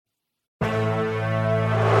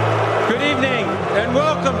Good evening and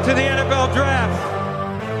welcome to the NFL Draft.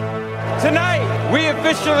 Tonight, we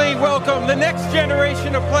officially welcome the next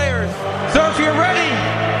generation of players. So if you're ready,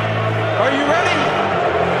 are you ready?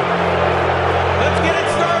 Let's get it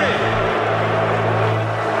started.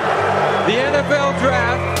 The NFL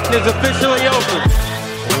Draft is officially open.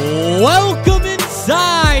 Welcome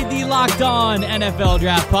inside the Locked On NFL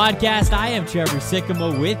Draft Podcast. I am Trevor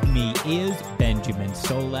Sycamore. With me is Benjamin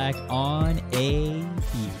Solak on a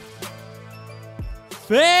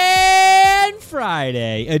Fan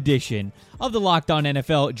Friday edition of the Locked On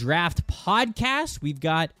NFL Draft Podcast. We've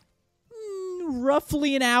got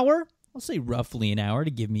roughly an hour. I'll say roughly an hour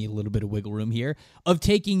to give me a little bit of wiggle room here of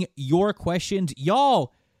taking your questions.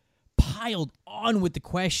 Y'all piled on with the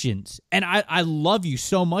questions, and I love you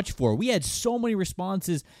so much for it. We had so many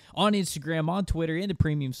responses on Instagram, on Twitter, in the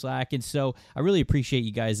premium Slack, and so I really appreciate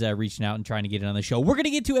you guys reaching out and trying to get it on the show. We're going to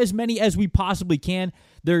get to as many as we possibly can.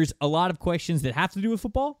 There's a lot of questions that have to do with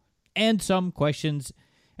football, and some questions,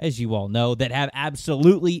 as you all know, that have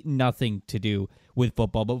absolutely nothing to do with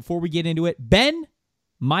football. But before we get into it, Ben,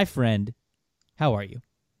 my friend, how are you?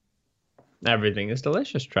 Everything is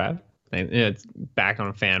delicious, Trev. It's back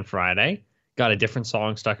on Fan Friday. Got a different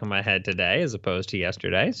song stuck in my head today as opposed to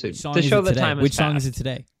yesterday. So to show the time Which song is it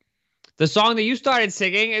today? The song that you started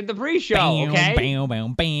singing in the pre-show, okay?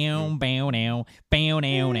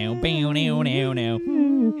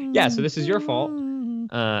 Yeah, so this is your fault.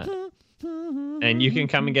 And you can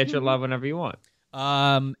come and get your love whenever you want.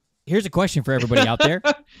 Here's a question for everybody out there.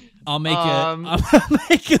 I'll make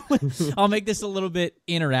this a little bit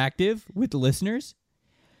interactive with the listeners.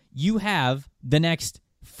 You have the next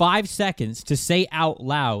 5 seconds to say out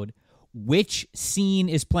loud which scene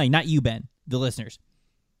is playing. Not you, Ben, the listeners.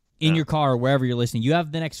 In your car or wherever you're listening. You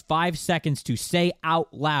have the next 5 seconds to say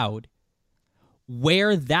out loud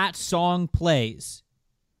where that song plays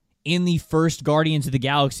in the first Guardians of the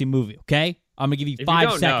Galaxy movie, okay? I'm going to give you 5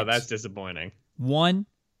 seconds. If you don't know, that's disappointing. 1,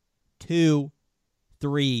 2,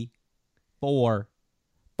 3, 4,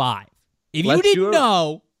 5. If you didn't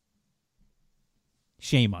know,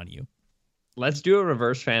 shame on you. Let's do a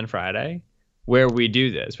reverse Fan Friday where we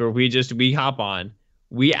do this, where we hop on,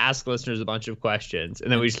 we ask listeners a bunch of questions,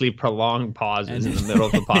 and then we just leave prolonged pauses in the middle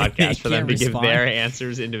of the podcast for them to give their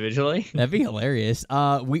answers individually. That'd be hilarious.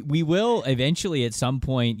 We will eventually at some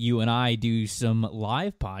point, you and I, do some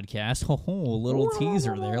live podcasts. A little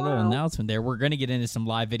teaser there, a little announcement there. We're going to get into some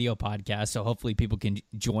live video podcasts, so hopefully people can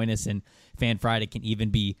join us, and Fan Friday can even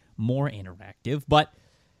be more interactive. But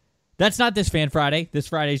that's not this Fan Friday. This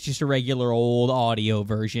Friday is just a regular old audio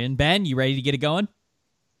version. Ben, you ready to get it going?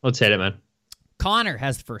 Let's hit it, man. Connor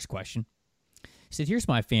has the first question. He said, here's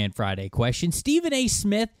my Fan Friday question. Stephen A.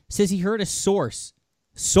 Smith says he heard a source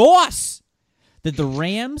that the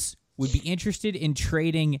Rams would be interested in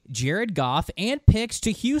trading Jared Goff and picks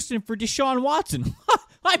to Houston for Deshaun Watson.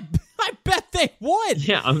 I bet they would.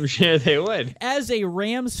 Yeah, I'm sure they would. As a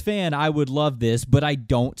Rams fan, I would love this, but I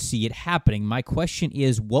don't see it happening. My question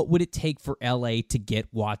is, what would it take for LA to get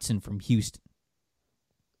Watson from Houston?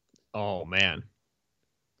 Oh, man.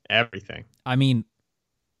 Everything. I mean,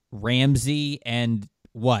 Ramsey and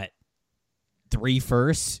what? 3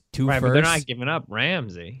 firsts, 2 right, firsts. But they're not giving up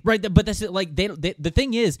Ramsey. Right, but that's it. Like the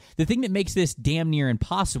thing that makes this damn near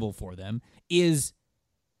impossible for them is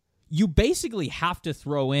you basically have to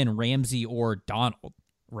throw in Ramsey or Donald,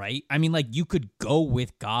 right? I mean, like, you could go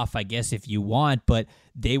with Goff, I guess, if you want, but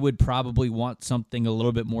they would probably want something a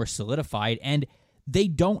little bit more solidified, and they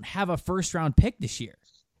don't have a first-round pick this year.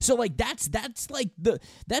 So, like, that's the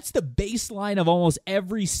baseline of almost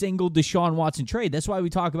every single Deshaun Watson trade. That's why we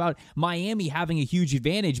talk about Miami having a huge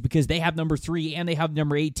advantage, because they have number 3 and they have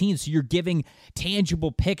number 18. So you're giving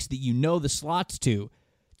tangible picks that you know the slots to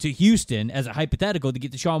Houston as a hypothetical to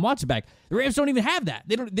get Deshaun Watson back. The Rams don't even have that.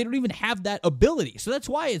 They don't even have that ability. So that's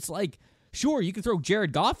why it's like, sure, you can throw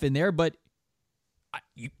Jared Goff in there, but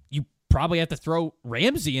you probably have to throw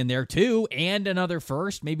Ramsey in there too, and another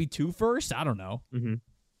first, maybe 2 firsts. I don't know. Mm-hmm.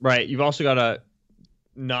 Right. You've also got to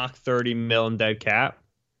knock $30 million dead cap.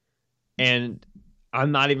 And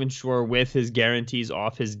I'm not even sure with his guarantees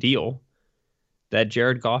off his deal that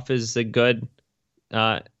Jared Goff is a good,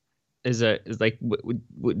 do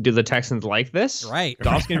the Texans like this? Right.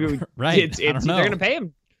 Goff's going to be, right. They're going to pay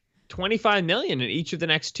him $25 million in each of the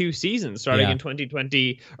next 2 seasons starting in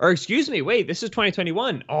 2020, or excuse me, wait, this is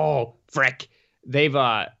 2021. Oh, frick. They've,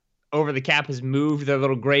 over the cap has moved their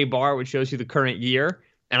little gray bar, which shows you the current year.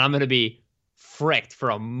 And I'm going to be fricked for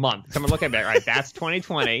a month. So I'm going to look at that, right? That's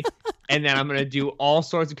 2020. And then I'm going to do all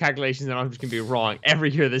sorts of calculations, and I'm just going to be wrong.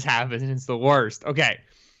 Every year this happens, and it's the worst. Okay.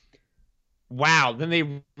 Wow. Then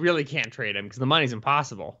they really can't trade him because the money's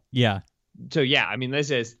impossible. Yeah. yeah, I mean, this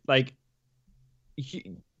is like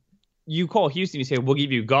you call Houston, you say we'll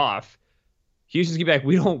give you Goff. Houston's get back.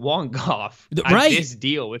 We don't want Goff at this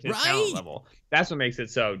deal with his talent level. That's what makes it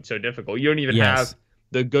so difficult. You don't even have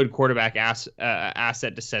the good quarterback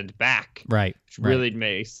asset to send back. Right. Which really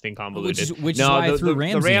makes things convoluted. Which is why I threw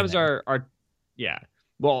Ramsey. The Rams are yeah.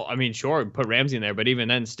 Well, I mean, sure, put Ramsey in there, but even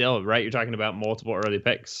then, still, right? You're talking about multiple early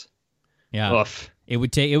picks. Yeah. Oof. It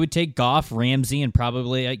would take Goff, Ramsey, and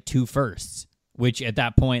probably like 2 firsts. Which at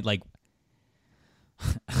that point, like,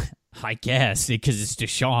 I guess because it's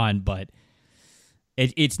Deshaun, but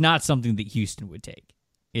it's not something that Houston would take.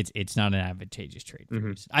 It's not an advantageous trade for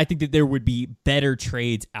Houston. I think that there would be better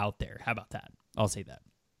trades out there. How about that? I'll say that.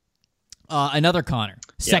 Another Connor,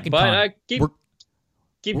 second Connor.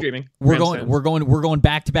 Keep dreaming. We're going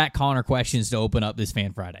back-to-back Connor questions to open up this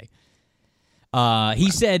Fan Friday.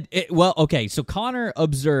 He said, so Connor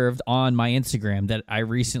observed on my Instagram that I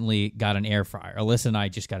recently got an air fryer. Alyssa and I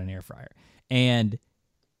just got an air fryer, and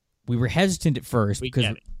we were hesitant at first because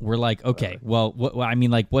we're like, okay, well,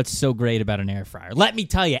 what's so great about an air fryer? Let me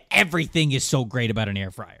tell you, everything is so great about an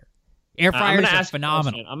air fryer. Air fryers are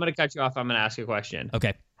phenomenal. I'm going to cut you off. I'm going to ask you a question.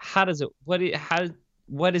 Okay.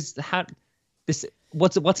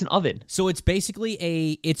 What's an oven? So it's basically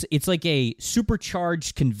it's like a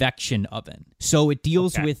supercharged convection oven. So it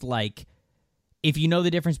deals with, like, if you know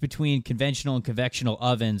the difference between conventional and convectional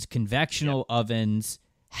ovens, convectional ovens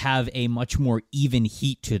have a much more even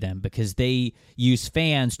heat to them because they use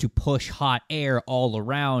fans to push hot air all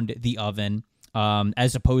around the oven,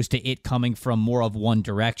 as opposed to it coming from more of one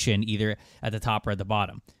direction, either at the top or at the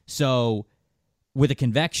bottom. So with a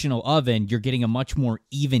convectional oven, you're getting a much more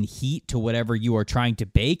even heat to whatever you are trying to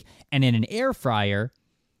bake. And in an air fryer,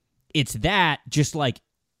 it's that just like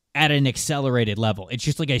at an accelerated level. It's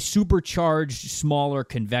just like a supercharged, smaller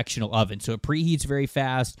convectional oven. So it preheats very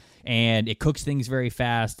fast and it cooks things very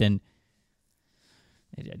fast. And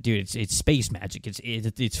dude, it's space magic.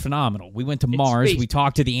 It's phenomenal. We went to Mars. We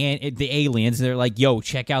talked to the aliens. And they're like, "Yo,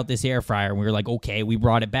 check out this air fryer." And we were like, "Okay." We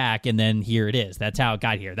brought it back, and then here it is. That's how it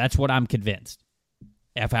got here. That's what I'm convinced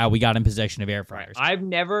of how we got in possession of air fryers. I've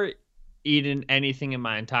never eaten anything in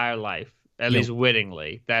my entire life, at least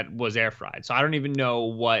wittingly, that was air fried. So I don't even know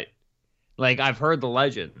what. Like, I've heard the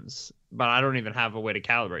legends, but I don't even have a way to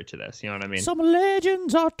calibrate to this. You know what I mean? Some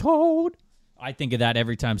legends are told. I think of that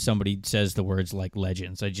every time somebody says the words like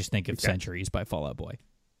legends. I just think of Centuries by Fall Out Boy.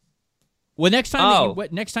 Well, next time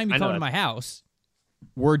you come to my house,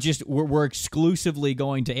 we're exclusively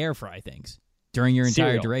going to air fry things during your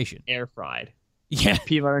entire duration. Air fried. Yeah.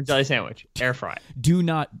 Peanut butter and jelly sandwich. Air fried. Do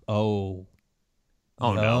not. Oh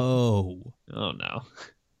no. Oh no.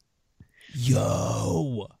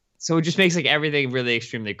 Yo. So it just makes like everything really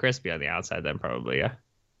extremely crispy on the outside then probably, yeah.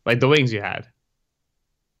 Like the wings you had.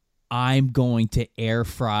 I'm going to air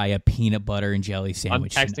fry a peanut butter and jelly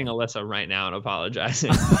sandwich. I'm texting Alyssa right now and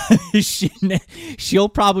apologizing. She'll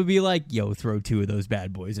probably be like, "Yo, throw 2 of those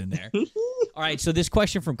bad boys in there." All right, so this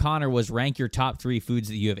question from Connor was rank your top 3 foods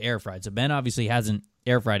that you have air fried. So Ben obviously hasn't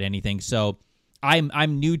air fried anything. So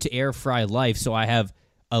I'm new to air fry life, so I have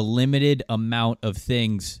a limited amount of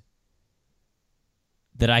things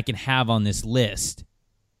that I can have on this list.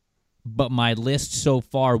 But my list so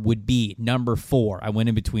far would be number 4. I went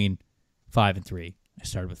in between 5 and 3. I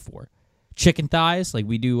started with 4. Chicken thighs, like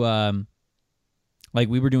we do, like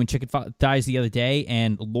we were doing chicken thighs the other day,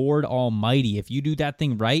 and Lord Almighty, if you do that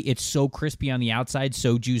thing right, it's so crispy on the outside,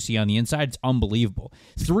 so juicy on the inside. It's unbelievable.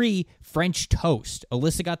 3, French toast.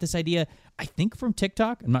 Alyssa got this idea, I think, from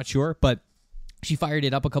TikTok. I'm not sure, but she fired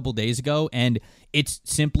it up a couple days ago, and it's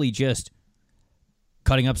simply just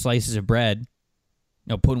cutting up slices of bread,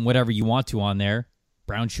 putting whatever you want to on there,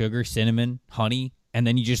 brown sugar, cinnamon, honey, and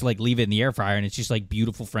then you just like leave it in the air fryer, and it's just like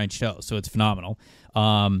beautiful French toast. So it's phenomenal.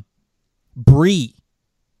 Brie.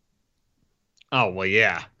 Oh, well,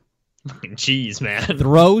 yeah. Cheese, man.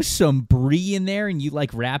 Throw some brie in there, and you like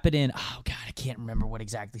wrap it in. Oh God, I can't remember what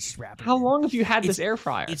exactly she's wrapping. How long have you had this air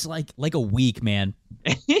fryer? It's like a week, man.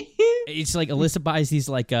 It's like Alyssa buys these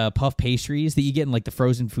like puff pastries that you get in like the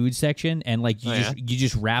frozen food section, and like you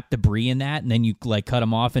just wrap the brie in that, and then you like cut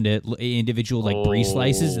them off into individual like brie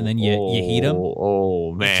slices, and then you heat them.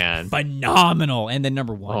 Oh man, it's phenomenal! And then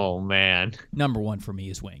number 1. Oh man, number 1 for me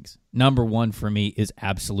is wings. Number 1 for me is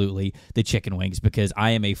absolutely the chicken wings, because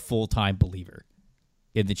I am a full-time believer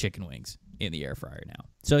in the chicken wings in the air fryer now.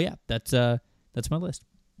 So yeah, that's my list.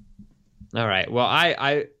 All right. Well,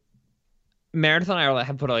 I Marathon and I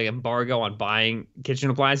have put like embargo on buying kitchen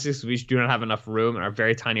appliances because we do not have enough room in our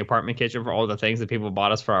very tiny apartment kitchen for all the things that people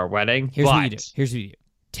bought us for our wedding. Here's what you do.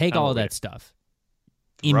 Take all of that stuff.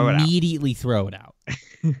 Immediately throw it out.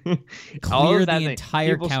 All Clear of that, the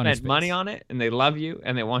entire people counter spent space. money on it, and they love you,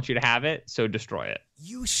 and they want you to have it, so destroy it.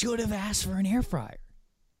 You should have asked for an air fryer.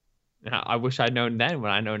 Now, I wish I'd known then what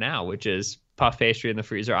I know now, which is puff pastry in the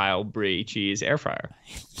freezer aisle, brie, cheese, air fryer.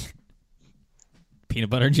 Peanut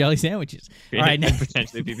butter and jelly sandwiches. All right, And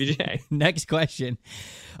potentially PBJ. next question.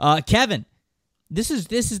 Kevin, this is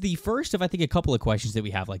the first of, I think, a couple of questions that we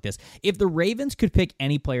have like this. If the Ravens could pick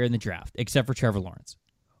any player in the draft, except for Trevor Lawrence,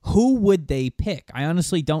 who would they pick? I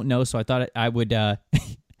honestly don't know, so I thought I would...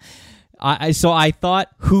 I thought,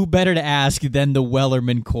 who better to ask than the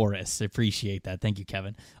Wellerman chorus? Appreciate that. Thank you,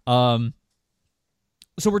 Kevin.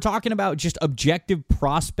 So we're talking about just objective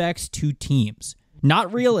prospects to teams.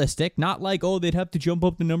 Not realistic. Not like, oh, they'd have to jump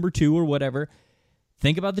up to number 2 or whatever.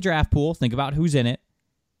 Think about the draft pool. Think about who's in it.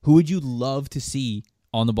 Who would you love to see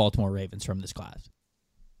on the Baltimore Ravens from this class?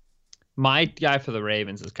 My guy for the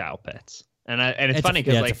Ravens is Kyle Pitts. And it's funny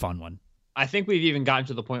because it's a fun one. I think we've even gotten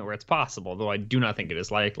to the point where it's possible, though I do not think it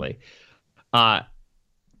is likely.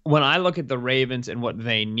 When I look at the Ravens and what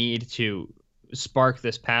they need to spark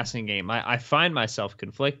this passing game, I find myself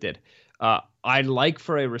conflicted. I'd like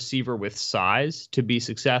for a receiver with size to be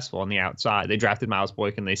successful on the outside. They drafted Miles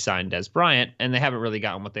Boykin, they signed Des Bryant, and they haven't really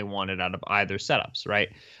gotten what they wanted out of either setups, right?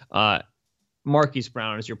 Marquise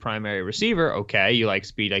Brown is your primary receiver. Okay, you like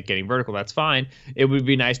speed, like getting vertical. That's fine. It would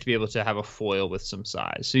be nice to be able to have a foil with some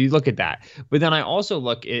size. So you look at that. But then I also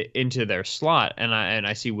look into their slot, and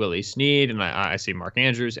I see Willie Snead, and I see Mark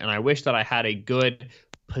Andrews, and I wish that I had a good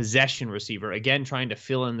possession receiver, again trying to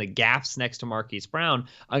fill in the gaps next to Marquise Brown,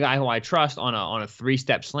 a guy who I trust on a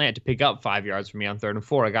 3-step slant to pick up 5 yards for me on 3rd and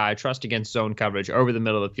 4, a guy I trust against zone coverage over the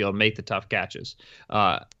middle of the field, make the tough catches.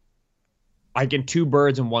 I can 2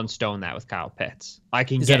 birds and 1 stone that with Kyle Pitts. I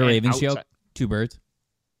can. Is that a Ravens joke? 2 birds?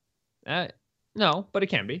 No, but it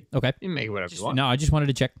can be. Okay, you can make it whatever you want. No, I just wanted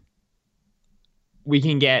to check. We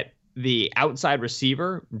can get the outside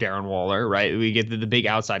receiver, Darren Waller, right? We get the big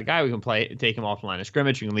outside guy. We can take him off the line of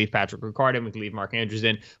scrimmage. We can leave Patrick Ricard in. We can leave Mark Andrews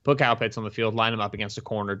in, put Kyle Pitts on the field, line him up against a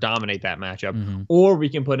corner, dominate that matchup. Mm-hmm. Or we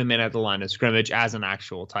can put him in at the line of scrimmage as an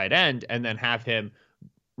actual tight end and then have him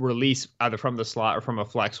release either from the slot or from a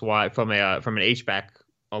flex wide, from an H-back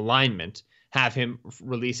alignment, have him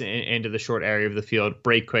release into the short area of the field,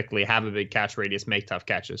 break quickly, have a big catch radius, make tough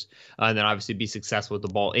catches, and then obviously be successful with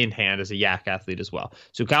the ball in hand as a yak athlete as well.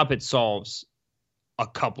 So Kyle Pitts solves a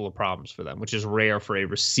couple of problems for them, which is rare for a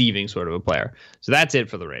receiving sort of a player. So that's it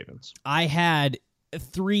for the Ravens. I had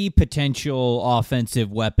 3 potential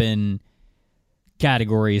offensive weapon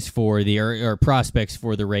categories for the or prospects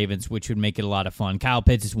for the Ravens, which would make it a lot of fun. Kyle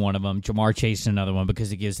Pitts is one of them. Jamar Chase is another one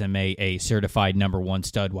because it gives them a certified number 1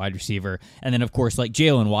 stud wide receiver. And then, of course, like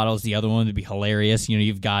Jalen Waddle is the other one. Would be hilarious. You know,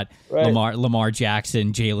 you've got Lamar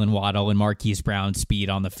Jackson, Jalen Waddle, and Marquise Brown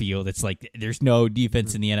speed on the field. It's like there's no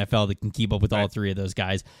defense in the NFL that can keep up with all 3 of those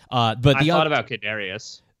guys. But I thought about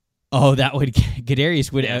Kadarius. Oh,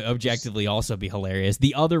 Kadarius would objectively also be hilarious.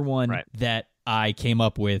 The other one that I came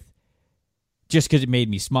up with, just because it made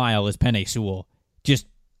me smile, is Penei Sewell. Just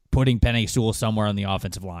putting Penei Sewell somewhere on the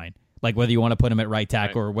offensive line. Like whether you want to put him at right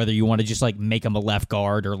tackle or whether you want to just like make him a left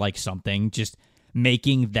guard or like something. Just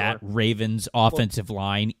making that Ravens offensive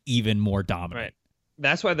line even more dominant. Right.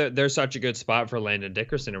 That's why there's such a good spot for Landon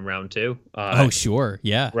Dickerson in round 2. Sure.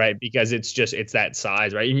 Yeah. Right. Because it's that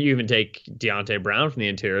size, right? You even take Deontay Brown from the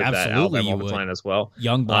interior of that Alabama offensive line as well.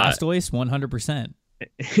 Young Blastoise, 100%.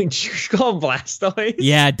 Did you call him Blastoise?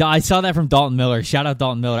 Yeah, I saw that from Dalton Miller. Shout out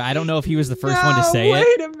Dalton Miller. I don't know if he was the first one to say it.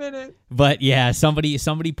 Wait a minute. But yeah, somebody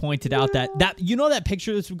pointed out that you know that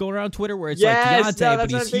picture that's going around Twitter where it's like Deontay, but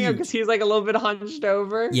he's huge because he's like a little bit hunched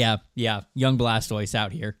over. Yeah, young Blastoise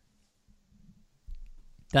out here.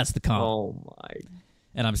 That's the comp. Oh my.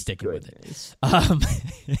 And I'm sticking with it.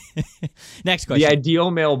 Next question. The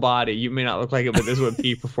ideal male body. You may not look like it, but this is what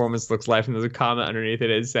peak performance looks like. And there's a comment underneath it.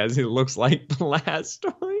 It says it looks like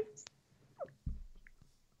Blastoise.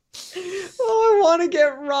 Oh, I want to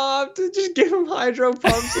get robbed. Just give him hydro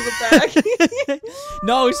pumps in the back.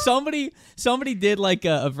 No, somebody did like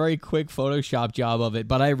a very quick Photoshop job of it,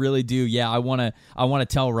 but I really do. Yeah, I want to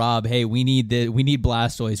tell Rob, hey, we need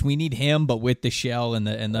Blastoise. We need him, but with the shell and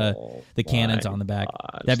the cannons on the back.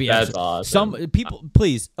 Gosh, that'd be awesome. Some people,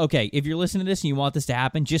 please. Okay, if you're listening to this and you want this to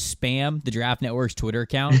happen, just spam the Draft Network's Twitter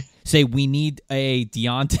account. Say we need a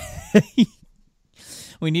Deontay.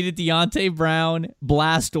 We need a Deontay Brown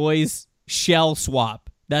Blastoise shell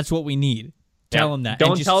swap. That's what we need. Tell them that.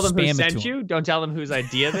 Don't tell them who sent you. Don't tell them whose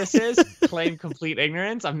idea this is. Claim complete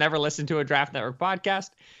ignorance. I've never listened to a Draft Network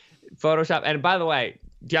podcast. Photoshop. And by the way,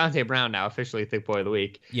 Deontay Brown now officially Thick Boy of the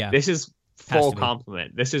Week. Yeah. This is full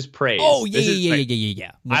compliment. This is praise. Oh,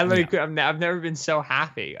 yeah. I've never been so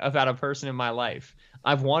happy about a person in my life.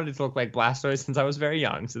 I've wanted to look like Blastoise since I was very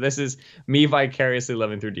young. So this is me vicariously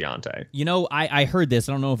living through Deontay. You know, I heard this.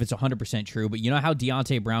 I don't know if it's 100% true, but you know how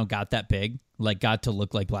Deontay Brown got that big? Like, got to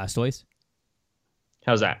look like Blastoise?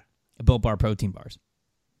 How's that? Built Bar protein bars.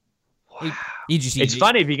 Wow. It's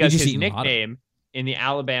funny because his nickname in the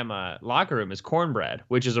Alabama locker room is Cornbread,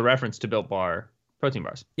 which is a reference to Built Bar protein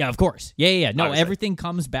bars. Yeah, of course. Yeah. No, obviously. Everything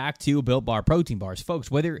comes back to Built Bar protein bars.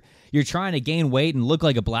 Folks, whether you're trying to gain weight and look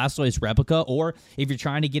like a Blastoise replica, or if you're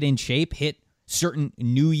trying to get in shape, hit certain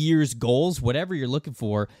New Year's goals, whatever you're looking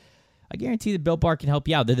for, I guarantee that Built Bar can help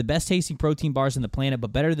you out. They're the best tasting protein bars on the planet,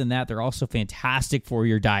 but better than that, they're also fantastic for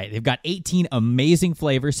your diet. They've got 18 amazing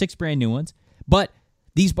flavors, 6 brand new ones, but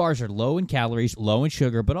these bars are low in calories, low in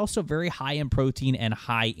sugar, but also very high in protein and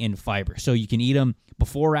high in fiber. So you can eat them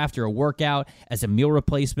before or after a workout, as a meal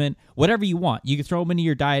replacement, whatever you want. You can throw them into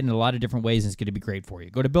your diet in a lot of different ways, and it's going to be great for you.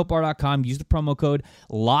 Go to BuiltBar.com, use the promo code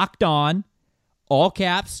LOCKEDON, all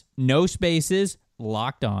caps, no spaces,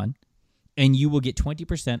 locked on, and you will get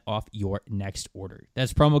 20% off your next order.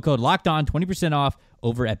 That's promo code LOCKEDON, 20% off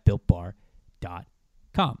over at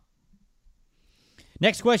BuiltBar.com.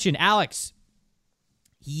 Next question, Alex.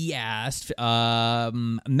 He asked,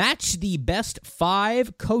 match the best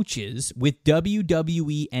 5 coaches with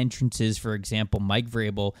WWE entrances. For example, Mike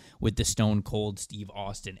Vrabel with the Stone Cold Steve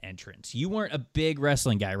Austin entrance. You weren't a big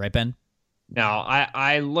wrestling guy, right, Ben? No,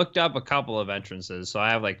 I looked up a couple of entrances, so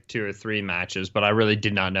I have like 2 or 3 matches, but I really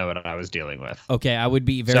did not know what I was dealing with. Okay, I would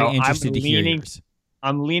be very interested to hear yours.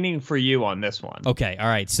 I'm leaning for you on this one. Okay, all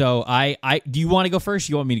right. So I do you want to go first?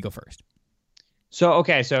 Or you want me to go first? So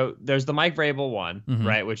there's the Mike Vrabel one,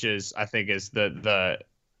 right? Which is, I think, is the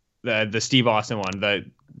Steve Austin one.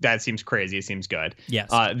 That seems crazy. It seems good. Yes.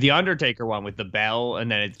 The Undertaker one with the bell,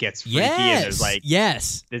 and then it gets freaky. And there's like,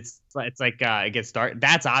 yes. It's like it gets dark.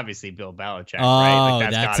 That's obviously Bill Belichick, oh, right?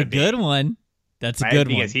 Like, that's a good one. That's a good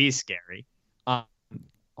one because he's scary.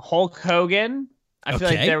 Hulk Hogan. I feel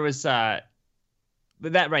like there was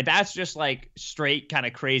but that's just like straight kind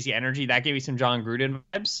of crazy energy. That gave me some John Gruden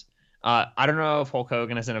vibes. I don't know if Hulk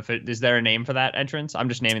Hogan is there a name for that entrance? I'm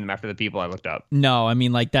just naming them after the people I looked up. No, I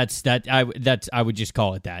mean, like I would just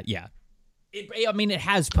call it that. Yeah. It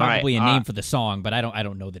has probably a name for the song, but I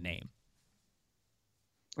don't know the name.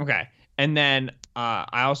 Okay. And then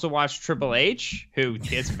I also watched Triple H, who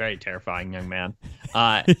is a very terrifying young man.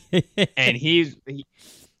 And he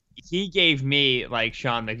gave me like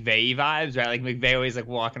Sean McVay vibes, right? Like McVay always like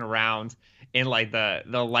walking around in like the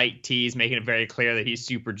light tees, making it very clear that he's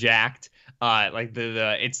super jacked. Like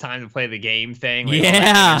the it's time to play the game thing.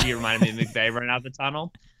 Like, he reminded me of McVay running out the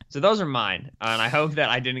tunnel. So those are mine, and I hope that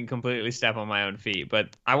I didn't completely step on my own feet.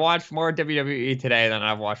 But I watched more WWE today than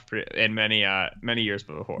I've watched in many years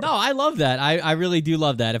before. No, I love that. I really do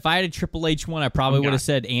love that. If I had a Triple H one, I probably would have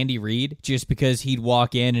said Andy Reid, just because he'd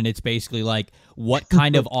walk in and it's basically like, what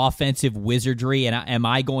kind of offensive wizardry am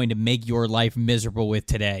I going to make your life miserable with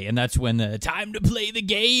today? And that's when the time to play the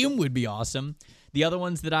game would be awesome. The other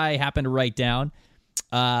ones that I happen to write down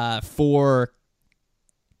for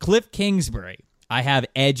Cliff Kingsbury, I have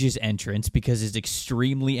Edge's entrance because it's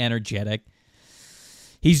extremely energetic.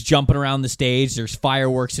 He's jumping around the stage. There's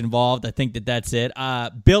fireworks involved. I think that's it.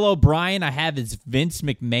 Bill O'Brien, I have is Vince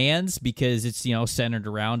McMahon's because it's, centered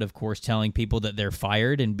around, of course, telling people that they're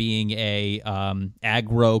fired and being a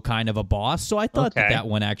aggro kind of a boss. So I thought that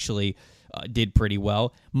one actually did pretty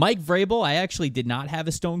well. Mike Vrabel, I actually did not have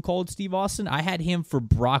a Stone Cold Steve Austin. I had him for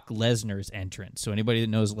Brock Lesnar's entrance. So anybody that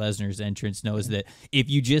knows Lesnar's entrance knows that if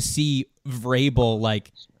you just see Vrabel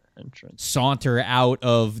like saunter out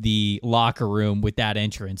of the locker room with that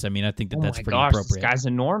entrance, I mean, I think that's pretty appropriate. This guy's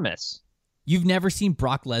enormous. You've never seen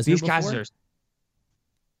Brock Lesnar These before? guys are...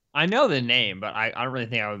 I know the name, but I don't really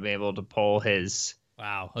think I would be able to pull his...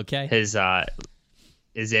 Wow, okay. His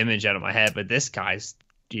image out of my head, but this guy's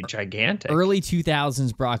gigantic. Early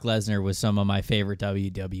 2000s Brock Lesnar was some of my favorite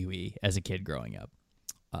WWE as a kid growing up.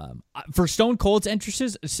 For Stone Cold's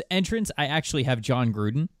entrance, I actually have John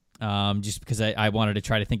Gruden, just because I wanted to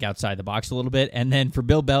try to think outside the box a little bit. And then for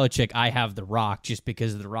Bill Belichick, I have The Rock, just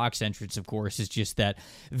because The Rock's entrance, of course, is just that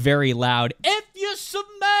very loud, if you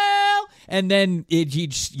smell, and then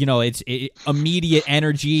it's immediate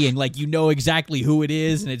energy, and like exactly who it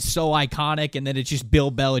is, and it's so iconic, and then it's just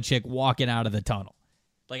Bill Belichick walking out of the tunnel.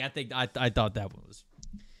 Like, I thought that one was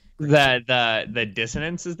the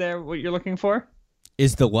dissonance is there what you're looking for?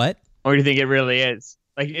 Is the what? Or do you think it really is?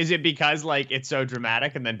 Like, is it because like it's so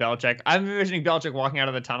dramatic, and then Belichick? I'm envisioning Belichick walking out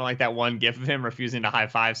of the tunnel like that one gif of him refusing to high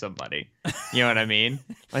five somebody. You know what I mean?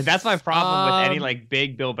 Like that's my problem with any like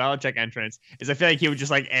big Bill Belichick entrance is I feel like he would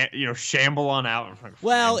just like shamble on out. Like,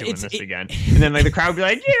 well, I'm doing this again, and then like the crowd would be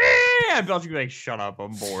like, yeah, and Belichick would be like, shut up,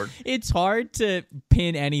 I'm bored. It's hard to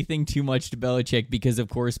pin anything too much to Belichick because, of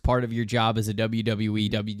course, part of your job as a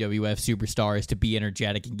WWE, WWF superstar is to be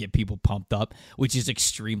energetic and get people pumped up, which is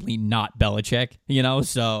extremely not Belichick,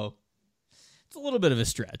 so it's a little bit of a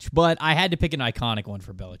stretch. But I had to pick an iconic one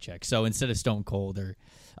for Belichick, so instead of Stone Cold,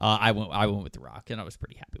 I went with The Rock, and I was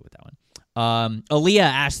pretty happy with that one. Aaliyah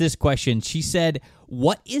asked this question. She said,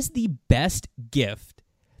 what is the best gift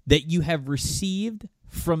that you have received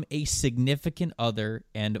from a significant other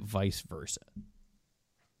and vice versa?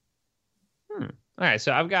 All right,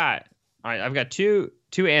 so I've got two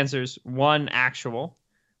answers. One actual,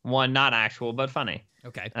 one not actual, but funny.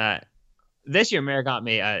 Okay. This year, Mare got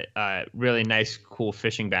me a really nice, cool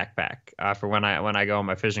fishing backpack for when I go on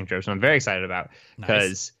my fishing trips. So I'm very excited about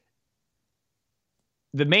because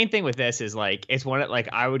the main thing with this is like it's one like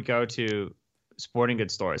I would go to sporting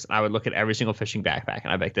goods stores and I would look at every single fishing backpack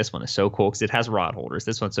and I'd be like, this one is so cool because it has rod holders.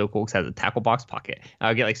 This one's so cool because it has a tackle box pocket. And I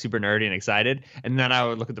would get like super nerdy and excited, and then I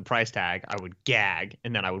would look at the price tag, I would gag,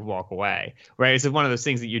 and then I would walk away. Right? It's one of those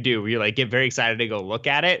things that you do where you like get very excited to go look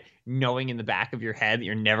at it, knowing in the back of your head that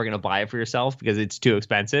you're never going to buy it for yourself because it's too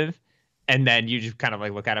expensive, and then you just kind of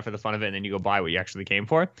like look at it for the fun of it, and then you go buy what you actually came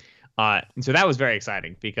for. And so that was very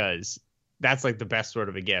exciting because that's like the best sort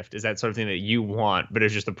of a gift, is that sort of thing that you want, but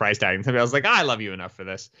it's just the price tag. And somebody else is like, I love you enough for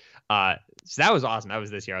this. So that was awesome. That was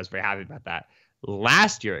this year. I was very happy about that.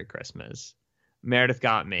 Last year at Christmas, Meredith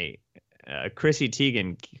got me a Chrissy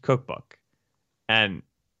Teigen cookbook. And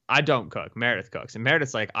I don't cook. Meredith cooks. And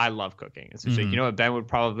Meredith's like, I love cooking. And so she's like, you know what Ben would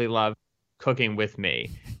probably love? Cooking with me.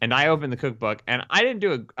 And I opened the cookbook, and I didn't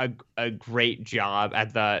do a great job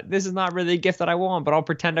at this is not really a gift that I want, but I'll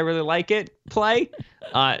pretend I really like it play.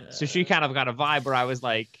 So she kind of got a vibe where I was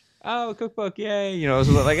like, oh, cookbook, yay. I was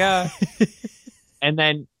like, And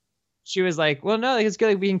then she was like, well, no, it's good.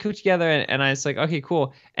 Like, we can cook together. And I was like, okay,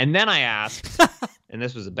 cool. And then I asked, and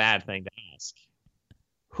this was a bad thing to ask,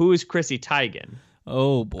 who is Chrissy Teigen?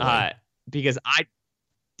 Oh, boy. Because I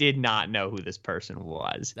did not know who this person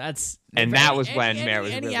was. That was when Mare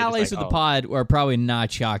was any really allies like, of the pod are probably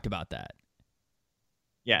not shocked about that.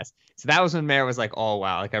 Yes. So that was when Mare was like, oh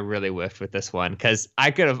wow, like I really whiffed with this one, because I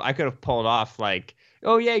could have pulled off like,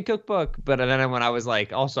 oh yay, cookbook, but then when I was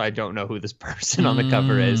like, also I don't know who this person on the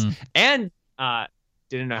cover is, and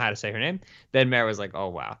didn't know how to say her name, then Mare was like, oh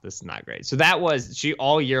wow, this is not great. So that was she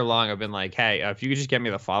all year long. I've been like, hey, if you could just get me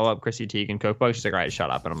the follow-up Chrissy Teigen cookbook. She's like, all right,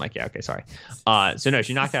 shut up. And I'm like, yeah, okay, sorry. So no,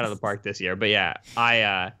 she knocked out of the park this year. But yeah,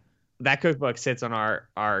 that cookbook sits on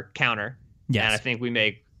our counter. Yes. And I think we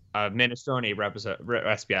make a minestrone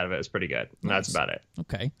recipe out of it. It's pretty good. And that's about it.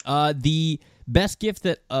 Okay. The best gift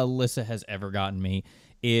that Alyssa has ever gotten me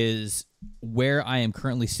is where I am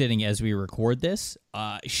currently sitting as we record this.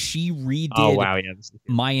 She redid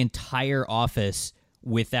my entire office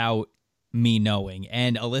without me knowing.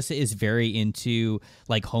 And Alyssa is very into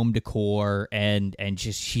like home decor and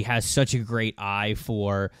just she has such a great eye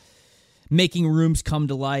for making rooms come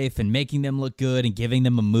to life and making them look good and giving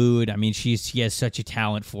them a mood. I mean, she has such a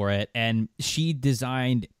talent for it. And she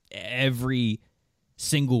designed every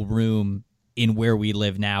single room in where we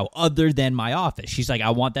live now, other than my office. She's like, I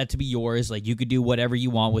want that to be yours. Like, you could do whatever you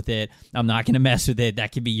want with it. I'm not going to mess with it.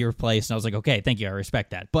 That could be your place. And I was like, okay, thank you. I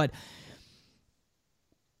respect that. But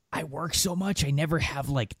I work so much, I never have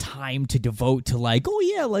like time to devote to like, oh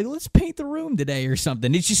yeah, like let's paint the room today or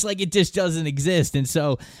something. It's just like, it just doesn't exist. And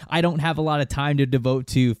so I don't have a lot of time to devote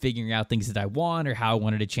to figuring out things that I want or how I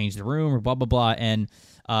wanted to change the room or blah, blah, blah. And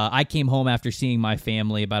I came home after seeing my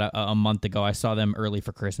family about a month ago. I saw them early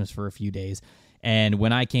for Christmas for a few days. And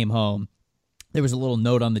when I came home, there was a little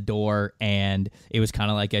note on the door, and it was kind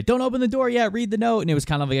of like, don't open the door yet, read the note. And it was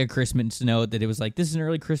kind of like a Christmas note that it was like, this is an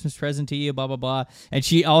early Christmas present to you, blah, blah, blah. And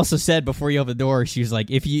she also said before you open the door, she was like,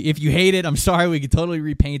 if you hate it, I'm sorry, we could totally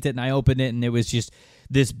repaint it. And I opened it, and it was just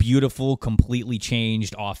this beautiful, completely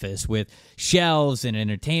changed office with shelves and an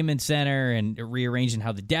entertainment center and rearranging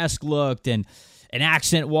how the desk looked and an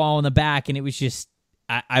accent wall in the back. And it was just,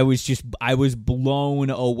 I was blown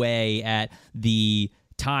away at the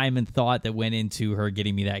time and thought that went into her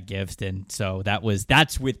getting me that gift. And so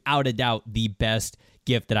that's without a doubt the best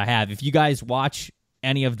gift that I have. If you guys watch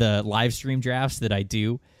any of the live stream drafts that I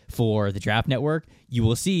do for the Draft Network, you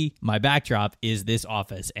will see my backdrop is this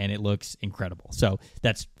office, and it looks incredible. So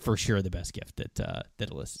that's for sure the best gift that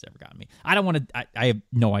Alyssa's ever gotten me. I have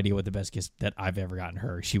no idea what the best gift that I've ever gotten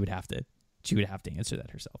her. She would have to She would have to answer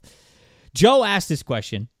that herself. Joe asked this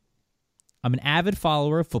question. I'm an avid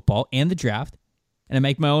follower of football and the draft, and I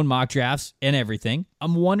make my own mock drafts and everything.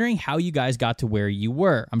 I'm wondering how you guys got to where you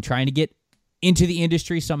were. I'm trying to get into the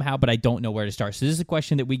industry somehow, but I don't know where to start. So this is a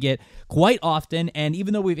question that we get quite often, and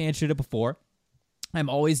even though we've answered it before, I'm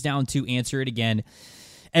always down to answer it again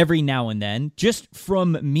every now and then. Just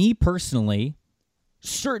from me personally,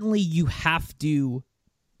 certainly you have to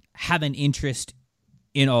have an interest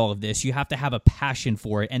in all of this. You have to have a passion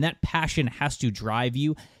for it, and that passion has to drive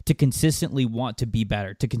you to consistently want to be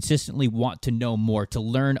better, to consistently want to know more, to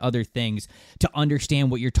learn other things, to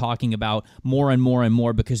understand what you're talking about more and more and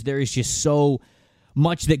more, because there is just so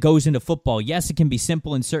much that goes into football. Yes, it can be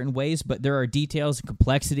simple in certain ways, but there are details and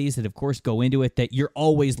complexities that, of course, go into it that you're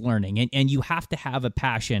always learning, and you have to have a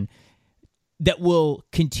passion that will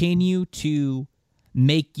continue to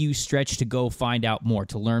make you stretch to go find out more,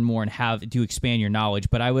 to learn more, and have to expand your knowledge.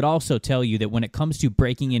 But I would also tell you that when it comes to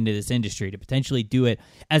breaking into this industry, to potentially do it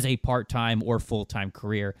as a part-time or full-time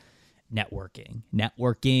career,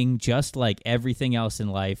 networking, just like everything else in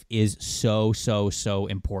life, is so, so, so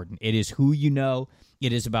important. It is who you know.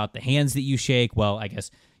 It is about the hands that you shake. Well, I guess,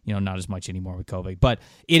 not as much anymore with COVID, but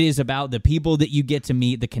it is about the people that you get to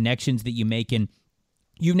meet, the connections that you make, and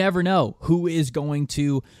you never know who is going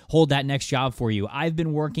to hold that next job for you. I've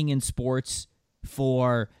been working in sports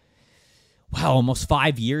for, almost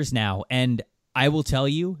 5 years now, and I will tell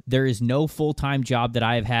you, there is no full-time job that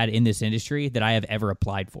I have had in this industry that I have ever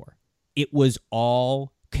applied for. It was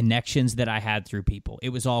all connections that I had through people. It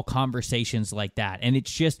was all conversations like that, and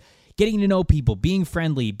it's just getting to know people, being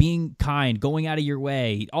friendly, being kind, going out of your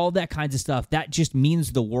way, all that kinds of stuff. That just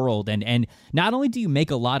means the world. And not only do you make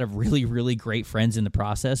a lot of really, really great friends in the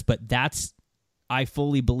process, but that's, I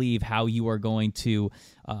fully believe, how you are going to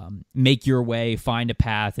make your way, find a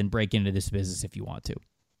path, and break into this business if you want to.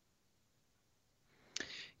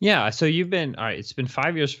 Yeah, so you've been, all right, it's been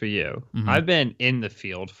 5 years for you. Mm-hmm. I've been in the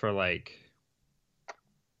field for like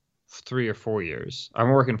 3 or 4 years. I'm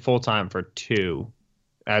working full-time for 2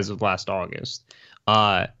 as of last August.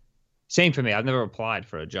 Same for me. I've never applied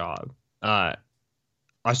for a job. I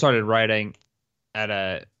started writing at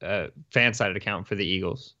a fan-sided account for the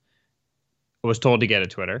Eagles. I was told to get a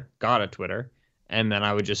Twitter, got a Twitter, and then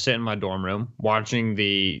I would just sit in my dorm room watching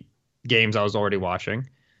the games I was already watching,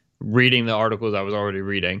 reading the articles I was already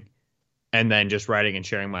reading, and then just writing and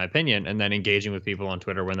sharing my opinion, and then engaging with people on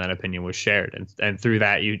Twitter when that opinion was shared. And through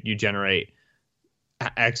that, you generate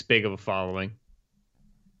X big of a following,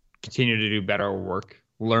 continue to do better work,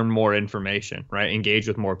 learn more information, right? Engage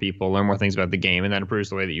with more people, learn more things about the game, and that improves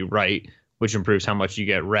the way that you write, which improves how much you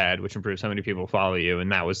get read, which improves how many people follow you.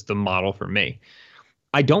 And that was the model for me.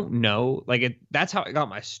 I don't know, that's how I got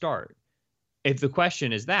my start. If the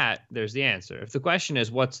question is that, there's the answer. If the question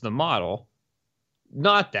is what's the model,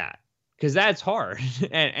 not that, because that's hard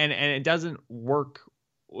and it doesn't work.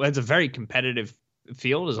 It's a very competitive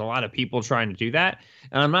field. There's a lot of people trying to do that,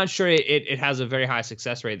 and I'm not sure it has a very high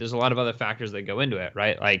success rate. There's a lot of other factors that go into it,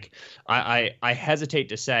 right? Like I hesitate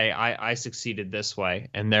to say I succeeded this way,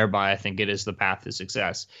 and thereby I think it is the path to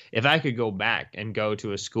success. If I could go back and go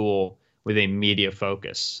to a school with a media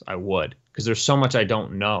focus, I would, because there's so much I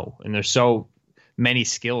don't know, and there's so many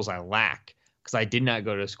skills I lack because I did not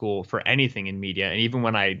go to school for anything in media. And even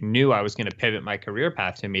when I knew I was going to pivot my career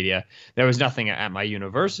path to media, there was nothing at my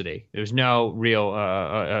university. There was no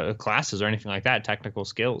real classes or anything like that, technical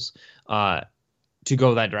skills to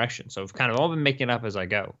go that direction. So I've kind of all been making it up as I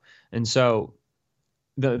go. And so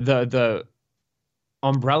the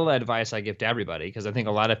umbrella advice I give to everybody, because I think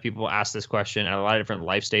a lot of people ask this question at a lot of different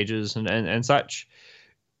life stages and such.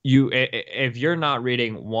 If you're not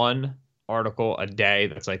reading one article a day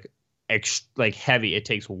that's like heavy, it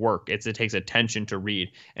takes work, it takes attention to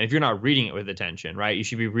read, and if you're not reading it with attention, right, you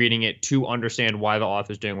should be reading it to understand why the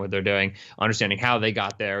author's doing what they're doing, understanding how they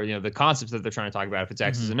got there, the concepts that they're trying to talk about, if it's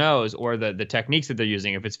X's and O's, or the techniques that they're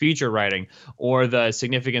using, if it's feature writing, or the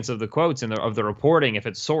significance of the quotes and of the reporting, if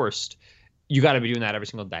it's sourced. You got to be doing that every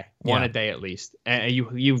single day, one a day at least, and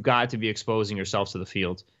you've got to be exposing yourself to the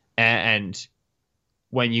field. And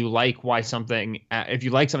when you like if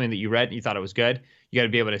you like something that you read and you thought it was good, you got to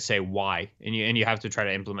be able to say why, and you have to try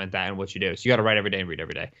to implement that in what you do. So you got to write every day and read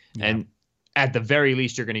every day, and at the very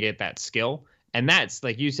least, you're going to get that skill. And that's,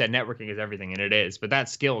 like you said, networking is everything, and it is. But that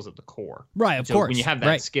skill is at the core, right? Of so course, when you have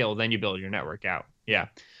that skill, then you build your network out. Yeah.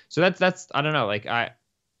 So that's I don't know. Like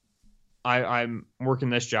I'm working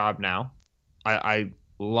this job now. I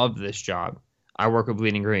love this job. I work with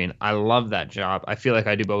Bleeding Green. I love that job. I feel like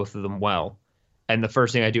I do both of them well. And the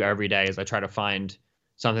first thing I do every day is I try to find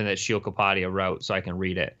something that Sheil Kapadia wrote so I can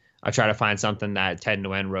read it. I try to find something that Ted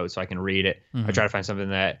Nguyen wrote so I can read it. Mm-hmm. I try to find something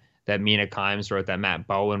that Mina Kimes wrote, that Matt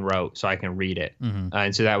Bowen wrote, so I can read it. Mm-hmm.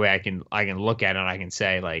 And so that way I can look at it and I can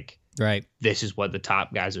say, like, right, this is what the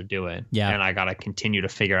top guys are doing. Yeah. And I got to continue to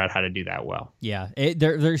figure out how to do that well. Yeah.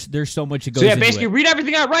 There's so much that goes so yeah, into basically it. read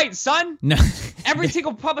everything I write, son. No. Every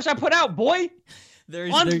single publish I put out, boy. The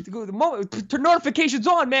moment, turn notifications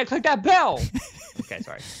on, man. Click that bell. Okay,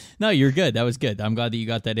 sorry. No, you're good. That was good. I'm glad that you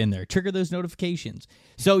got that in there. Trigger those notifications.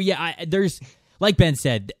 So yeah, there's, like Ben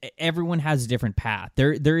said, everyone has a different path.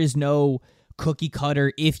 There is no cookie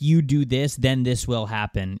cutter. If you do this, then this will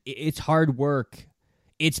happen. It's hard work.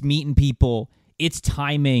 It's meeting people. It's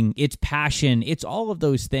timing. It's passion. It's all of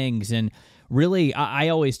those things. And really, I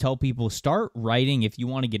always tell people, start writing. If you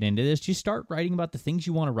want to get into this, just start writing about the things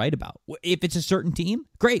you want to write about. If it's a certain team,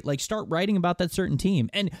 great. Like, start writing about that certain team.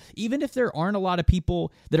 And even if there aren't a lot of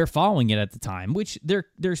people that are following it at the time, which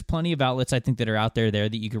there's plenty of outlets, I think, that are out there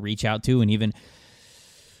that you can reach out to and even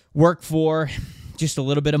work for just a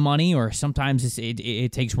little bit of money, or sometimes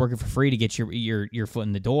it takes working for free to get your foot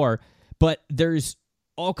in the door. But there's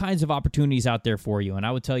all kinds of opportunities out there for you. And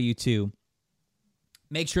I would tell you too,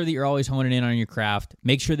 make sure that you're always honing in on your craft.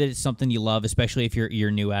 Make sure that it's something you love, especially if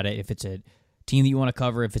you're new at it. If it's a team that you want to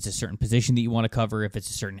cover, if it's a certain position that you want to cover, if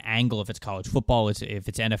it's a certain angle, if it's college football, if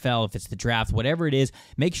it's NFL, if it's the draft, whatever it is,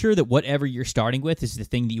 make sure that whatever you're starting with is the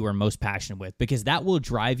thing that you are most passionate with, because that will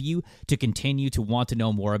drive you to continue to want to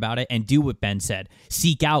know more about it and do what Ben said.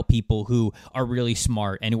 Seek out people who are really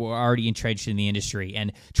smart and who are already entrenched in the industry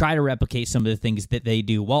and try to replicate some of the things that they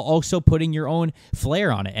do, while also putting your own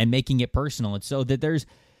flair on it and making it personal. And so that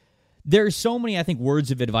there's so many, I think, words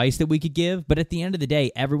of advice that we could give, but at the end of the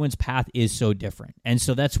day, everyone's path is so different. And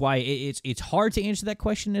so that's why it's hard to answer that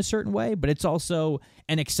question in a certain way, but it's also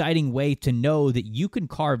an exciting way to know that you can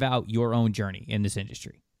carve out your own journey in this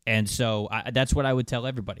industry. And so that's what I would tell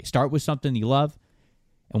everybody. Start with something you love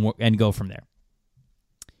and go from there.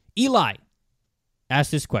 Eli asked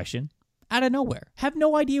this question out of nowhere. Have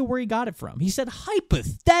no idea where he got it from. He said,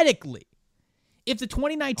 hypothetically, if the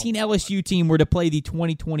 2019 LSU team were to play the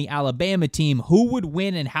 2020 Alabama team, who would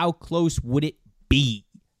win and how close would it be?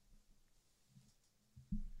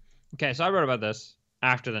 Okay, so I wrote about this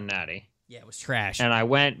after the Natty. Yeah, it was trash. And I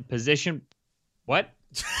went position... What?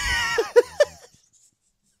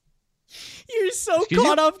 You're so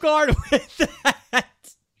caught off guard with that.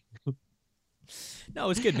 No,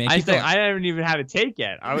 it's good, man. I didn't even have a take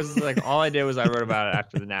yet. I was like, all I did was I wrote about it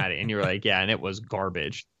after the Natty, and you were like, yeah, and it was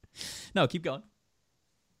garbage. No, keep going.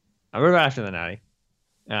 I wrote about it after the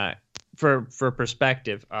Natty. For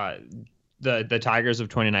perspective, the Tigers of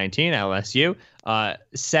 2019, LSU,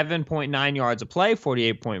 7.9 yards a play,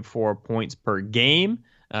 48.4 points per game.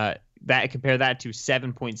 Compare that to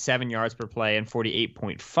 7.7 yards per play and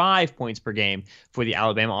 48.5 points per game for the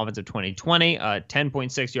Alabama offense of 2020.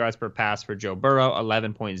 10.6 yards per pass for Joe Burrow,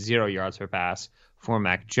 11.0 yards per pass for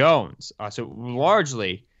Mac Jones. So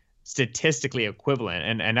largely statistically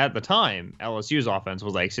equivalent. And at the time, LSU's offense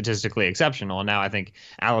was like statistically exceptional. And now I think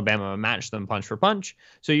Alabama matched them punch for punch.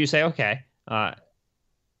 So you say, okay, how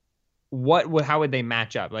would they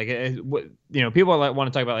match up? Like, people want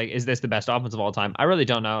to talk about, like, is this the best offense of all time? I really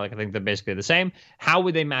don't know. Like, I think they're basically the same. How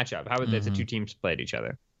would they match up? How would the two teams played each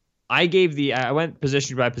other? I went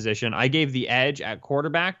position by position. I gave the edge at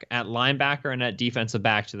quarterback, at linebacker, and at defensive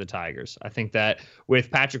back to the Tigers. I think that with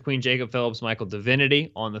Patrick Queen, Jacob Phillips, Michael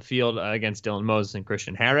Divinity on the field against Dylan Moses and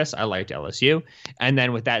Christian Harris, I liked LSU. And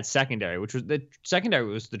then with that secondary, was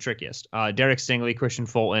the trickiest. Derek Stingley, Christian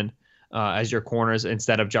Fulton as your corners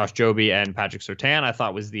instead of Josh Joby and Patrick Surtain, I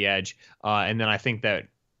thought was the edge. And then I think that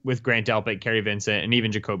with Grant Delpit, Kerry Vincent, and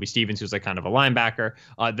even Jacoby Stevens, who's like kind of a linebacker.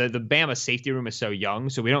 The Bama safety room is so young,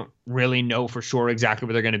 so we don't really know for sure exactly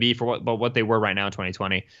what they're going to be but what they were right now in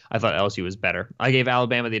 2020. I thought LSU was better. I gave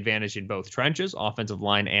Alabama the advantage in both trenches, offensive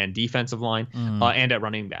line and defensive line, and at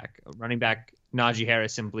running back. Running back, Najee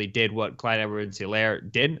Harris simply did what Clyde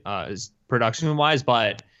Edwards-Helaire did production-wise,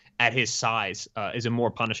 but at his size is a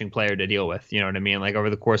more punishing player to deal with. You know what I mean? Like,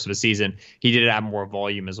 over the course of a season, he did have more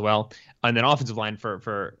volume as well. And then offensive line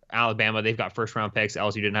for Alabama, they've got first-round picks.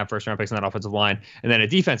 LSU didn't have first-round picks on that offensive line. And then a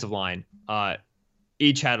defensive line,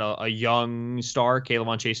 each had a young star,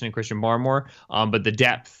 Kayvon Chasen and Christian Barmore. But the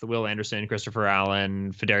depth, Will Anderson, Christopher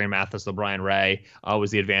Allen, Fedarian Mathis, LeBron Ray,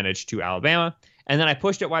 was the advantage to Alabama. And then I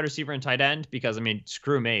pushed at wide receiver and tight end because, I mean,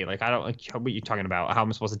 screw me. Like, I don't like what are you talking about? How am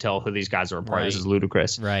I supposed to tell who these guys are apart? Right. This is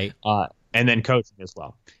ludicrous. Right. And then coaching as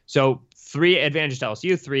well. So 3 advantages to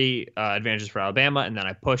LSU, 3 advantages for Alabama, and then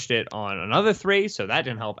I pushed it on another 3, so that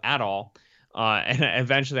didn't help at all. And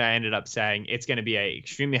eventually I ended up saying it's going to be an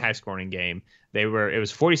extremely high-scoring game. It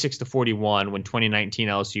was 46-41 when 2019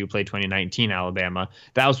 LSU played 2019 Alabama.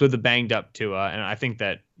 That was with the banged up Tua, and I think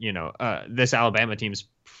that this Alabama team's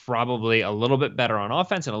probably a little bit better on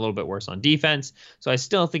offense and a little bit worse on defense. So I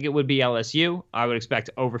still think it would be LSU. I would expect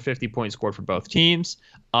over 50 points scored for both teams.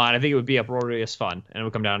 And I think it would be uproarious fun, and it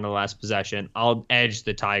would come down to the last possession. I'll edge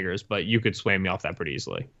the Tigers, but you could sway me off that pretty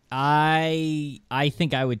easily. I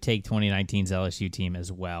think I would take 2019's LSU team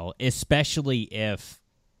as well, especially if,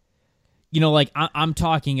 I'm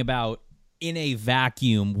talking about in a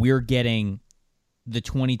vacuum, we're getting the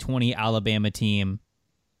 2020 Alabama team.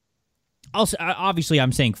 Also, obviously,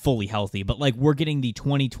 I'm saying fully healthy, but we're getting the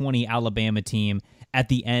 2020 Alabama team at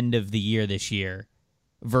the end of the year this year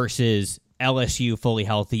versus LSU fully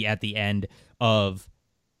healthy at the end of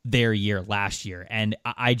their year last year. And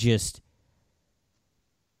I'm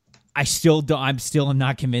still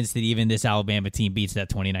not convinced that even this Alabama team beats that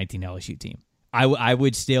 2019 LSU team. I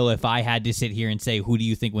would still, if I had to sit here and say, who do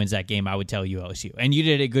you think wins that game, I would tell you LSU. And you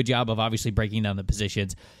did a good job of obviously breaking down the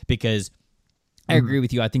positions, because I agree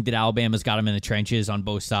with you. I think that Alabama's got them in the trenches on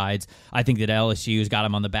both sides. I think that LSU's got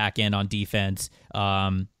them on the back end on defense.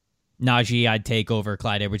 Najee, I'd take over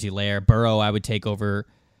Clyde Edwards-Helaire. Burrow, I would take over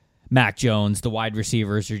Mac Jones. The wide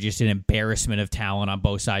receivers are just an embarrassment of talent on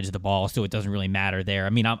both sides of the ball, so it doesn't really matter there. I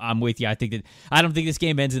mean, I'm with you. I don't think this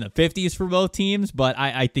game ends in the 50s for both teams, but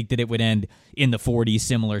I think that it would end in the 40s,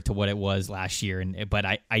 similar to what it was last year. But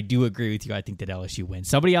I do agree with you. I think that LSU wins.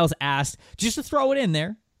 Somebody else asked, just to throw it in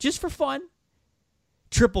there, just for fun,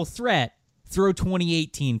 triple threat, throw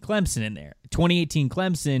 2018 Clemson in there. 2018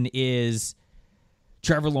 Clemson is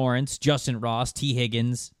Trevor Lawrence, Justin Ross, T.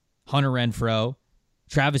 Higgins, Hunter Renfrow,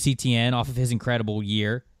 Travis Etienne off of his incredible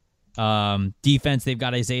year. Defense, they've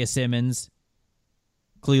got Isaiah Simmons,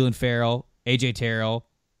 Cleveland Farrell, A.J. Terrell,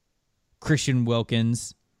 Christian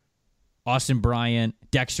Wilkins, Austin Bryant,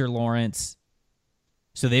 Dexter Lawrence.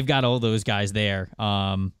 So they've got all those guys there.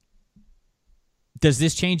 Does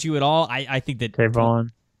this change you at all? I think that... Tavon.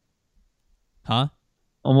 Huh?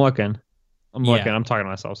 I'm looking. I'm talking to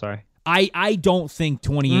myself, sorry. I don't think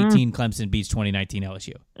 2018 Clemson beats 2019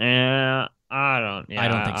 LSU. I don't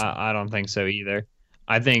think so. I don't think so either.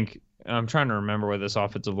 I think I'm trying to remember where this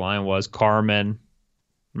offensive line was. Carmen,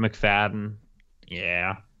 McFadden.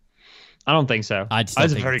 Yeah. I don't think so. I'd still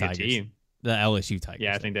take a very the good Tigers. team. The LSU Tigers.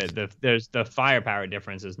 Yeah, I think that there's the firepower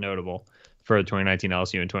difference is notable for 2019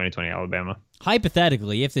 LSU and 2020 Alabama.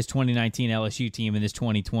 Hypothetically, if this 2019 LSU team and this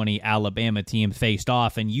 2020 Alabama team faced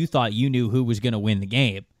off and you thought you knew who was going to win the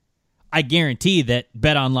game, I guarantee that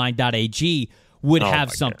betonline.ag would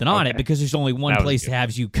have something on it, because there's only one place that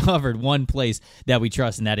has you covered, one place that we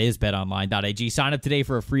trust, and that is betonline.ag. Sign up today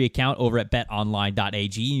for a free account over at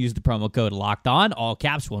betonline.ag. Use the promo code LOCKEDON, all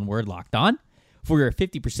caps, one word, locked on, for your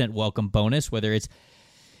 50% welcome bonus, whether it's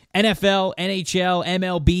NFL, NHL,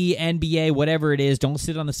 MLB, NBA, whatever it is. Don't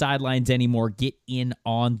sit on the sidelines anymore. Get in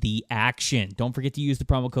on the action. Don't forget to use the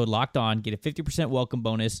promo code Locked On. Get a 50% welcome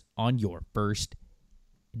bonus on your first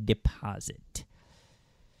deposit.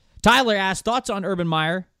 Tyler asked, thoughts on Urban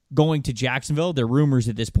Meyer going to Jacksonville? They're rumors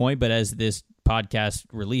at this point, but as this podcast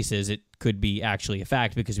releases, it could be actually a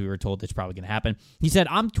fact, because we were told it's probably going to happen. He said,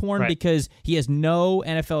 I'm torn because he has no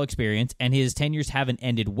NFL experience and his tenures haven't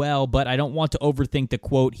ended well, but I don't want to overthink the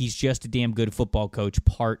quote, he's just a damn good football coach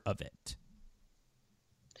part of it.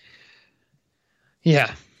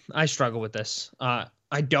 Yeah, I struggle with this.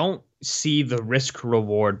 I don't see the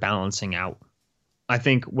risk-reward balancing out. I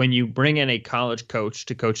think when you bring in a college coach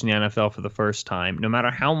to coach in the NFL for the first time, no matter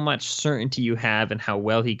how much certainty you have and how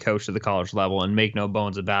well he coached at the college level, and make no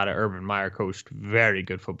bones about it, Urban Meyer coached very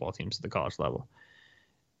good football teams at the college level.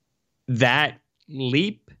 That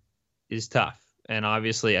leap is tough. And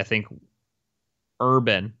obviously, I think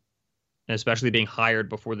Urban, especially being hired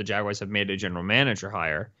before the Jaguars have made a general manager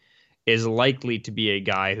hire, is likely to be a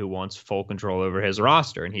guy who wants full control over his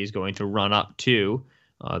roster, and he's going to run up to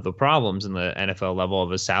the problems in the NFL level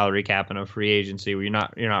of a salary cap and a free agency where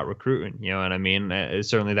you're not recruiting. You know what I mean?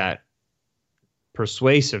 Certainly that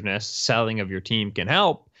persuasiveness, selling of your team can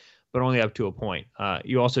help, but only up to a point.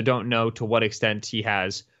 You also don't know to what extent he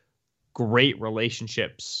has great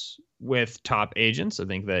relationships with top agents. I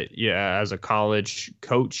think that as a college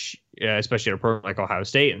coach, especially at a program like Ohio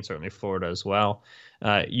State and certainly Florida as well,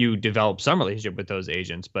 you develop some relationship with those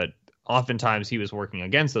agents, but oftentimes he was working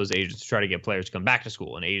against those agents to try to get players to come back to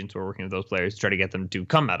school, and agents were working with those players to try to get them to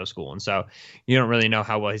come out of school. And so you don't really know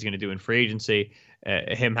how well he's going to do in free agency.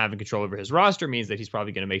 Him having control over his roster means that he's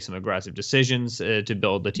probably going to make some aggressive decisions to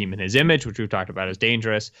build the team in his image, which we've talked about is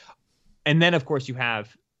dangerous. And then, of course, you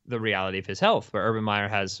have the reality of his health, where Urban Meyer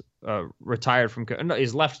has retired from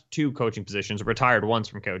he's left two coaching positions, retired once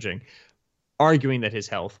from coaching, arguing that his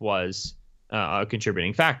health was a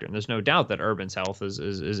contributing factor. And there's no doubt that Urban's health is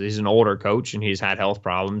he's an older coach and he's had health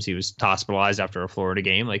problems. He was hospitalized after a Florida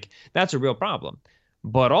game. Like, that's a real problem.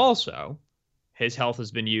 But also, his health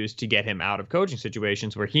has been used to get him out of coaching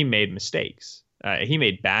situations where he made mistakes. He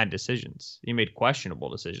made bad decisions. He made questionable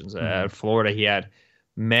decisions. At Florida, he had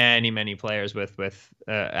many players with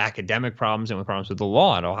academic problems and with problems with the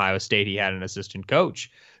law. At Ohio State, he had an assistant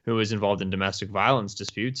coach who was involved in domestic violence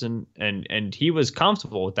disputes, and he was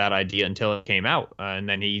comfortable with that idea until it came out. And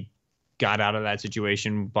then he got out of that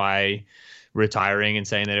situation by retiring and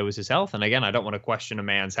saying that it was his health. And again, I don't want to question a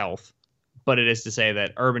man's health, but it is to say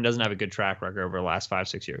that Urban doesn't have a good track record over the last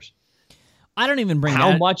 5-6 years. I don't even bring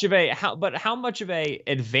how much of a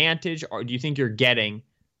advantage do you think you're getting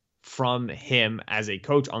from him as a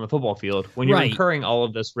coach on the football field when you're incurring all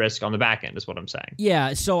of this risk on the back end, is what I'm saying.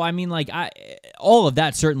 Yeah, so I mean, like, all of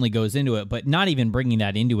that certainly goes into it, but not even bringing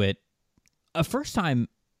that into it, a first-time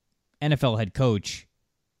NFL head coach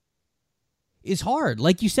is hard.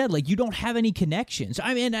 Like you said, like, you don't have any connections.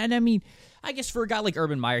 I mean, I guess for a guy like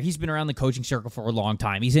Urban Meyer, he's been around the coaching circle for a long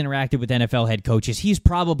time. He's interacted with NFL head coaches. He's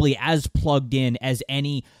probably as plugged in as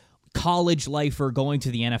any college lifer going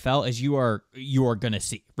to the NFL as you are going to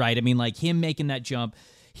see, right? I mean, like, him making that jump,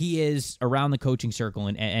 he is around the coaching circle,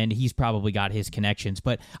 and he's probably got his connections.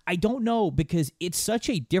 But I don't know, because it's such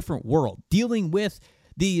a different world dealing with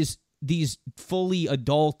these fully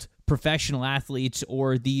adult professional athletes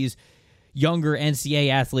or these younger NCAA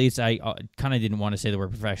athletes. I kind of didn't want to say the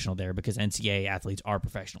word professional there because NCAA athletes are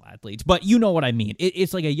professional athletes, but you know what I mean.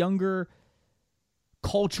 It's like a younger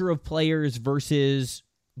culture of players versus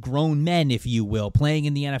grown men, if you will, playing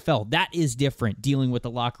in the NFL. That is different, dealing with the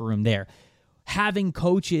locker room there. Having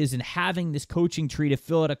coaches and having this coaching tree to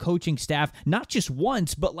fill out a coaching staff, not just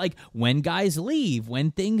once, but like when guys leave,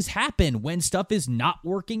 when things happen, when stuff is not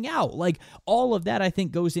working out. Like, all of that, I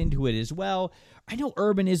think, goes into it as well. I know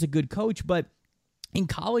Urban is a good coach, but in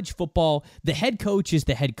college football, the head coach is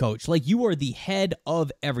the head coach. Like, you are the head of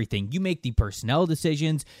everything. You make the personnel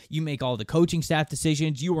decisions. You make all the coaching staff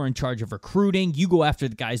decisions. You are in charge of recruiting. You go after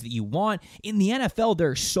the guys that you want. In the NFL, there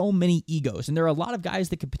are so many egos, and there are a lot of guys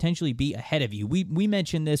that could potentially be ahead of you. We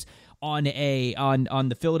mentioned this on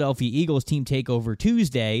the Philadelphia Eagles team takeover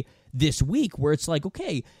Tuesday this week, where it's like,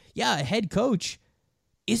 okay, yeah, a head coach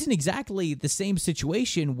isn't exactly the same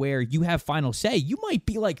situation where you have final say. You might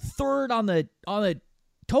be like third on the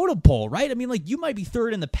totem pole, right? I mean, like, you might be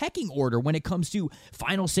third in the pecking order when it comes to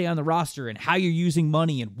final say on the roster and how you're using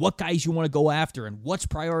money and what guys you want to go after and what's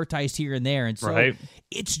prioritized here and there. And so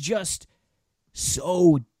It's just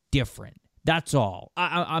so different. That's all.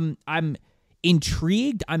 I'm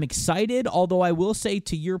intrigued. I'm excited. Although I will say,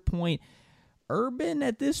 to your point, Urban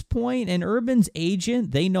at this point and Urban's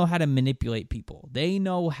agent, they know how to manipulate people. They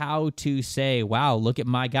know how to say, wow, look at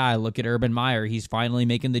my guy. Look at Urban Meyer. He's finally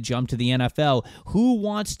making the jump to the NFL. Who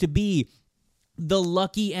wants to be the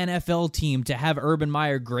lucky NFL team to have Urban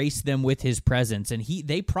Meyer grace them with his presence? And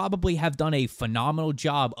they probably have done a phenomenal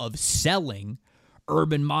job of selling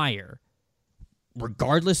Urban Meyer,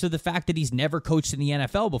 regardless of the fact that he's never coached in the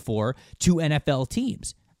NFL before, to NFL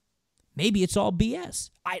teams. Maybe it's all BS.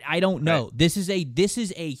 I don't know. Right. This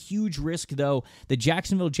is a huge risk, though. The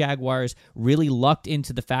Jacksonville Jaguars really lucked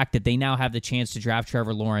into the fact that they now have the chance to draft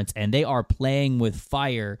Trevor Lawrence, and they are playing with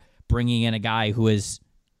fire, bringing in a guy who has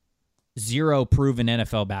zero proven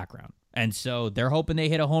NFL background. And so they're hoping they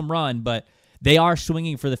hit a home run, but they are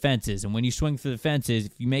swinging for the fences. And when you swing for the fences,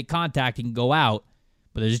 if you make contact, you can go out.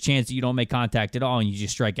 But there's a chance that you don't make contact at all and you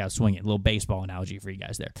just strike out swinging. A little baseball analogy for you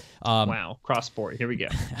guys there. Wow, cross sport. Here we go.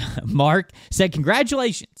 Mark said,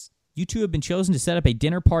 congratulations. You two have been chosen to set up a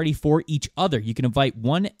dinner party for each other. You can invite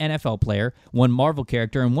one NFL player, one Marvel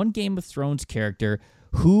character, and one Game of Thrones character.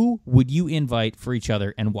 Who would you invite for each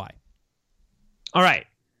other and why? All right.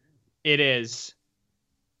 It is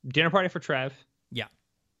dinner party for Trev. Yeah.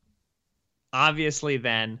 Obviously,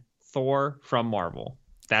 then, Thor from Marvel.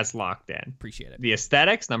 That's locked in. Appreciate it. The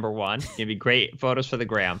aesthetics, number one. Gonna be great photos for the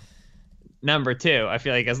gram. Number two, I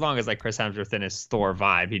feel like as long as like Chris Hemsworth in his Thor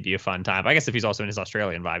vibe, he'd be a fun time. I guess if he's also in his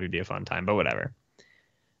Australian vibe, he'd be a fun time, but whatever.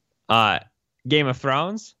 Game of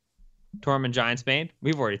Thrones, Tormund Giantsbane.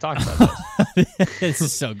 We've already talked about this. This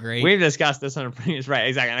is so great. We've discussed this on a previous, right,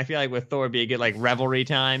 exactly. And I feel like with Thor, it'd be a good like revelry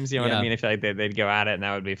times. You know what I mean? I feel like they'd go at it and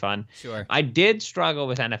that would be fun. Sure. I did struggle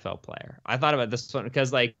with NFL player. I thought about this one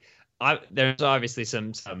because like, there's obviously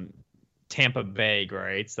some Tampa Bay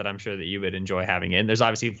greats that I'm sure that you would enjoy having in. There's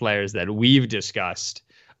obviously players that we've discussed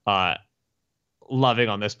loving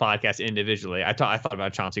on this podcast individually. I thought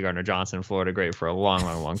about Chauncey Gardner-Johnson in Florida great for a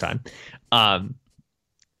long time.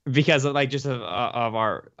 because of like just of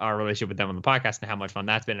our relationship with them on the podcast and how much fun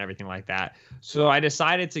that's been and everything like that. So I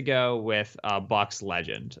decided to go with Bucks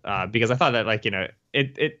Legend because I thought that like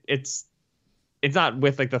it's not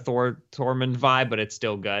with like the Thormund vibe, but it's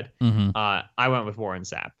still good. I went with Warren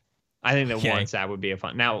Sapp. I think that Warren Sapp would be a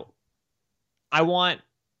fun. Now, I want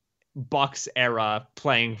Bucks era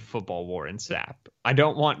playing football Warren Sapp. I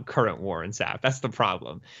don't want current Warren Sapp. That's the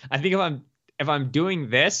problem. I think if I'm doing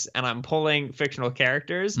this and I'm pulling fictional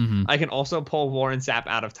characters, I can also pull Warren Sapp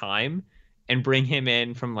out of time and bring him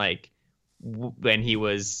in from like when he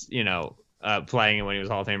was, playing and when he was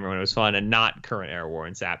Hall of Famer, when it was fun, and not current era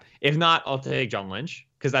Warren Sapp. If not, I'll take John Lynch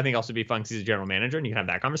because I think also be fun because he's a general manager and you can have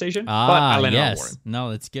that conversation. But I landed on Warren.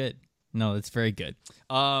 No, that's good. No, that's very good.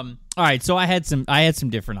 All right, so I had some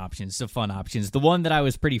different options, some fun options. The one that I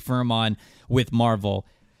was pretty firm on with Marvel,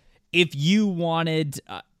 if you wanted.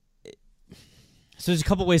 So there's a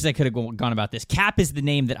couple ways I could have gone about this. Cap is the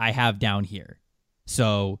name that I have down here.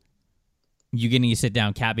 So you getting to sit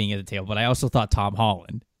down, Cap being at the table. But I also thought Tom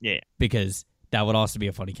Holland. Yeah. Because that would also be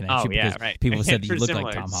a funny connection. Oh, yeah, right. People said that you look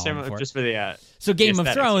like Tom Holland. Similar, just for the so Game of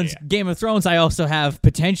Thrones, Game of Thrones, I also have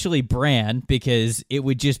potentially Bran because it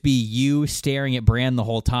would just be you staring at Bran the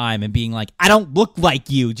whole time and being like, I don't look like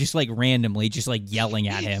you, just like randomly, just like yelling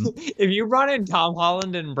at him. If you brought in Tom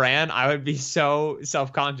Holland and Bran, I would be so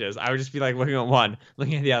self-conscious. I would just be like looking at one,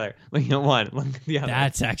 looking at the other, looking at one, looking at the other.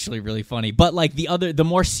 That's actually really funny. But like the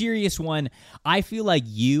more serious one, I feel like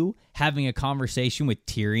you having a conversation with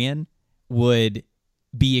Tyrion would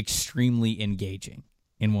be extremely engaging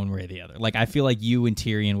in one way or the other. Like, I feel like you and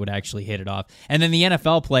Tyrion would actually hit it off. And then the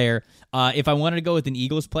NFL player, if I wanted to go with an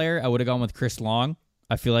Eagles player, I would have gone with Chris Long.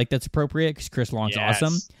 I feel like that's appropriate because Chris Long's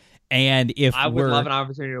awesome. And if I would love an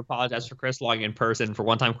opportunity to apologize for Chris Long in person for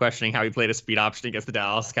one time questioning how he played a speed option against the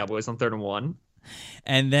Dallas Cowboys on 3rd and 1.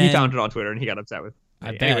 And then he found it on Twitter and he got upset with.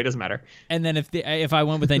 Anyway, it doesn't matter. And then if I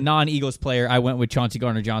went with a non-Eagles player, I went with Chauncey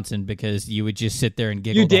Gardner-Johnson because you would just sit there and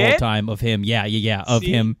giggle the whole time of him. Yeah, of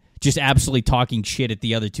him just absolutely talking shit at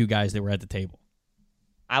the other two guys that were at the table.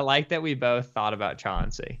 I like that we both thought about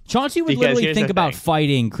Chauncey. Chauncey would literally think about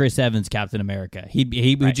fighting Chris Evans, Captain America.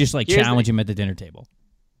 He would just like challenge him at the dinner table.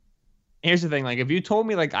 Here's the thing, like if you told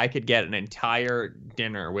me like I could get an entire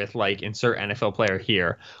dinner with like insert NFL player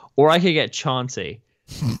here, or I could get Chauncey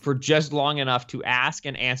for just long enough to ask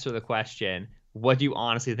and answer the question, what do you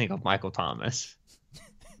honestly think of Michael Thomas?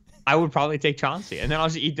 I would probably take Chauncey, and then I'll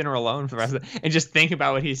just eat dinner alone for the rest of it and just think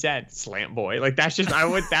about what he said. Slant boy, like that's just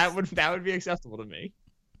that would be acceptable to me.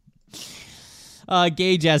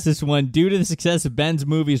 Gage asked this one. Due to the success of Ben's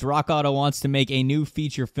movies, Rock Auto wants to make a new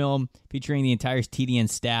feature film featuring the entire TDN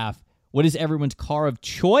staff. What is everyone's car of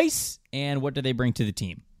choice, and what do they bring to the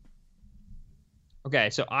team? Okay,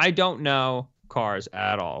 so I don't know cars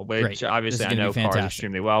at all, which obviously I know cars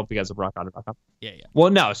extremely well because of rockauto.com. Yeah. Well,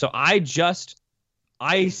 no, so I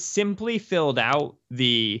simply filled out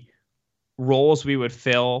the roles we would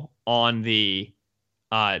fill on the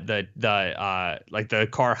like the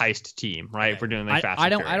car heist team, right? If we're doing like Fast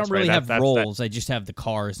and Furious, I don't really have roles. I just have the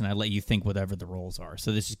cars, and I let you think whatever the roles are.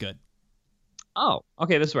 So this is good. Oh,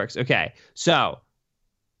 okay, this works. Okay, so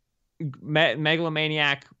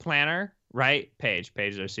megalomaniac planner. Right, Paige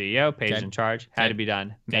is our CEO. Paige is in charge. Had to be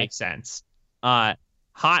done. Makes sense.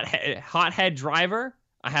 Hothead driver.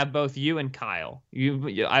 I have both you and Kyle.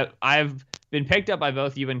 I've been picked up by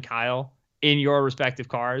both you and Kyle in your respective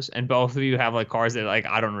cars, and both of you have like cars that like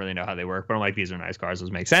I don't really know how they work, but I'm like, these are nice cars. Those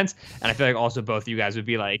make sense. And I feel like also both of you guys would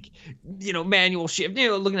be like, manual shift,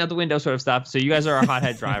 looking out the window sort of stuff. So you guys are our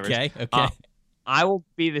hothead drivers. Okay. I will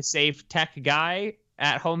be the safe tech guy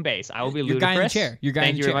at home base. I will be Ludacris. Your guy in the chair.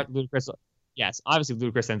 Thank you very much, Ludacris. Yes, obviously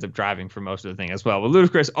Ludacris ends up driving for most of the thing as well. But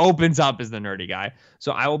Ludacris opens up as the nerdy guy,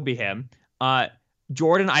 so I will be him.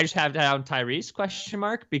 Jordan, I just have down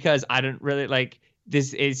Tyrese ? Because I don't really like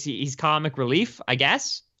this. He's comic relief, I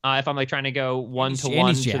guess. If I'm like trying to go one to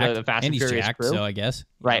one to the Fast and Furious crew, so I guess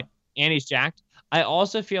right. And he's jacked. I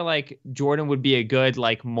also feel like Jordan would be a good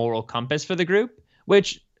like moral compass for the group,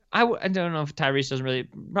 which I don't know if Tyrese doesn't really,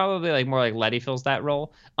 probably like more like Letty fills that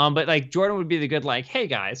role. But like Jordan would be the good like, hey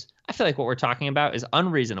guys, I feel like what we're talking about is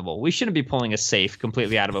unreasonable. We shouldn't be pulling a safe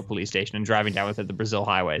completely out of a police station and driving down with it the Brazil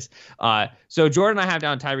highways. So Jordan, I have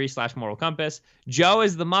down Tyrese / moral compass. Joe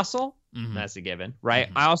is the muscle. Mm-hmm. That's a given, right?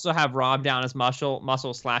 Mm-hmm. I also have Rob down as muscle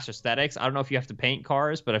 / aesthetics. I don't know if you have to paint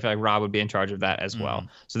cars, but I feel like Rob would be in charge of that as well.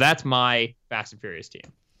 So that's my Fast and Furious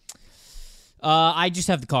team. I just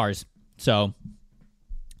have the cars. So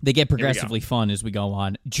they get progressively fun as we go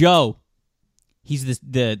on. Joe, he's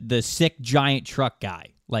the sick giant truck guy,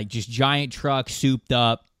 like just giant truck, souped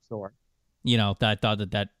up. Sure. I thought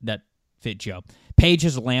that fit Joe. Paige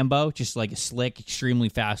has a Lambo, just like a slick, extremely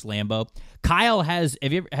fast Lambo. Kyle has,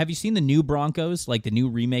 have you seen the new Broncos, like the new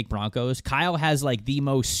remake Broncos? Kyle has like the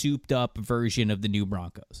most souped up version of the new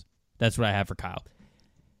Broncos. That's what I have for Kyle.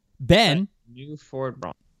 Ben. New Ford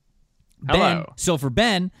Bronco. Ben, so for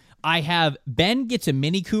Ben, I have Ben gets a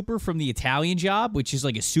Mini Cooper from the Italian Job, which is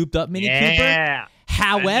like a souped up Mini Cooper.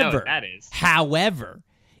 However,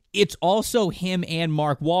 it's also him and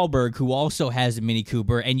Mark Wahlberg, who also has a Mini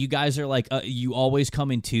Cooper, and you guys are like, you always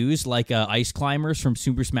come in twos, like Ice Climbers from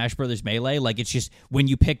Super Smash Bros. Melee. Like, it's just, when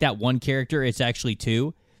you pick that one character, it's actually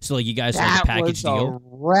two. So, like, you guys have a package deal. That was a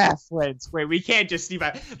reference. Wait, we can't just see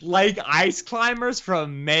that. Like Ice Climbers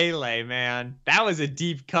from Melee, man. That was a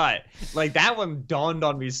deep cut. Like, that one dawned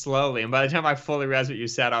on me slowly, and by the time I fully realized what you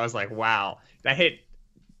said, I was like, wow, that hit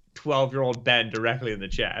 12-year-old Ben directly in the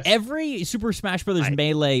chest. Every Super Smash Bros.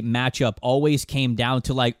 Melee matchup always came down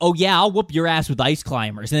to like, oh yeah, I'll whoop your ass with Ice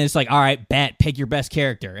Climbers, and it's like, all right, bet, pick your best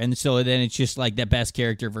character, and so then it's just like that best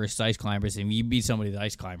character versus Ice Climbers, and you beat somebody with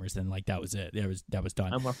Ice Climbers, then like that was it. That was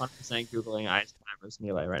done. I'm 100% googling Ice Climbers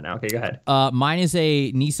Melee right now. Okay, go ahead. Mine is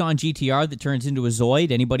a Nissan GTR that turns into a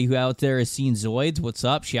Zoid. Anybody who out there has seen Zoids, what's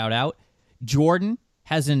up? Shout out. Jordan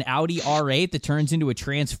has an Audi R8 that turns into a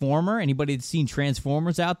Transformer. Anybody that's seen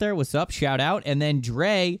Transformers out there, what's up? Shout out. And then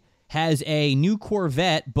Dre has a new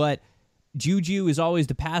Corvette, but Juju is always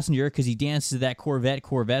the passenger because he dances to that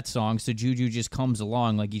Corvette song, so Juju just comes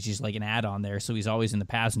along like he's just like an add-on there, so he's always in the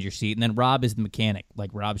passenger seat. And then Rob is the mechanic. Like,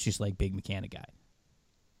 Rob's just like big mechanic guy.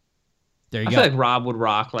 There you go. I feel like Rob would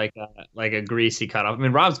rock like a greasy cutoff. I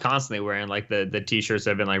mean, Rob's constantly wearing like the t-shirts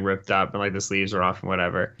that have been like ripped up and like the sleeves are off and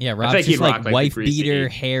whatever. Yeah, Rob's just like wife beater,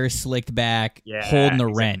 hair slicked back, holding the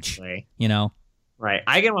wrench. You know, right?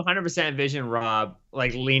 I can 100% envision Rob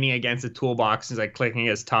like leaning against a toolbox and like clicking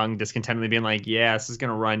his tongue discontentedly, being like, "Yeah, this is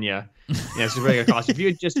gonna run you. Yeah, this is really gonna cost you. If you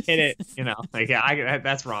had just hit it, you know, like yeah,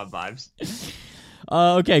 that's Rob vibes."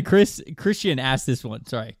 Okay, Christian asked this one.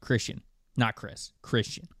 Sorry, Christian, not Chris.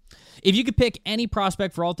 Christian. If you could pick any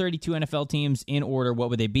prospect for all 32 NFL teams in order, what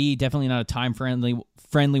would they be? Definitely not a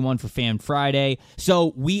time-friendly one for Fan Friday.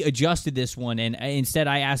 So we adjusted this one, and instead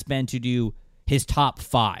I asked Ben to do his top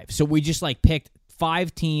 5. So we just like picked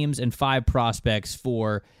 5 teams and 5 prospects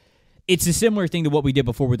for... It's a similar thing to what we did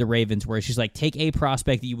before with the Ravens, where it's just like take a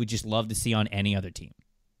prospect that you would just love to see on any other team.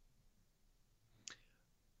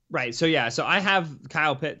 Right. So, yeah. So I have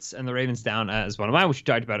Kyle Pitts and the Ravens down as one of mine, which we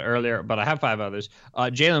talked about earlier, but I have 5 others.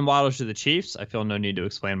 Jalen Waddle to the Chiefs. I feel no need to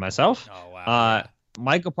explain myself. Oh, wow.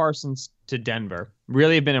 Michael Parsons to Denver.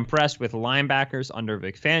 Really have been impressed with linebackers under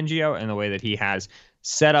Vic Fangio and the way that he has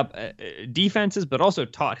set up defenses, but also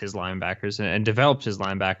taught his linebackers and developed his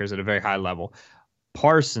linebackers at a very high level.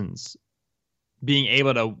 Parsons being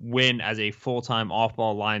able to win as a full-time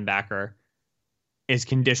off-ball linebacker is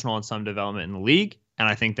conditional on some development in the league. And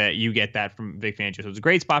I think that you get that from Vic Fangio. So it's a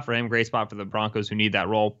great spot for him, great spot for the Broncos who need that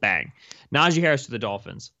role. Bang. Najee Harris to the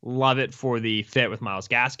Dolphins. Love it for the fit with Myles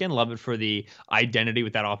Gaskin. Love it for the identity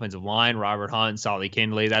with that offensive line. Robert Hunt, Solly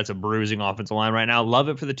Kindley. That's a bruising offensive line right now. Love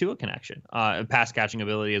it for the Tua connection. Pass catching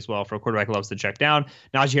ability as well for a quarterback who loves to check down.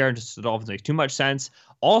 Najee Harris to the Dolphins makes too much sense.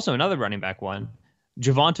 Also, another running back one.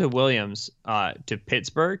 Javonte Williams to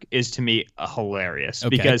Pittsburgh is to me hilarious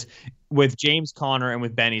because with James Conner and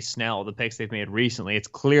with Benny Snell, the picks they've made recently, it's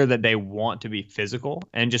clear that they want to be physical.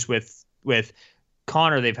 And just with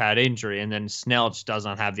Conner, they've had injury, and then Snell just does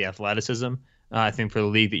not have the athleticism. I think for the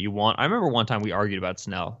league that you want. I remember one time we argued about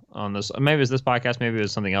Snell on this. Maybe it was this podcast, maybe it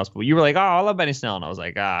was something else. But you were like, "Oh, I love Benny Snell," and I was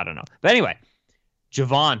like, I don't know. But anyway,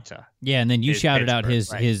 Javonte. Yeah, and then you shouted out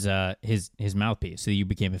his mouthpiece, so you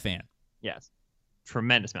became a fan. Yes.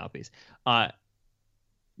 Tremendous mouthpiece.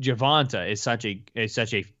 Javonte is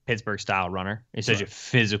such a Pittsburgh style runner. He's such a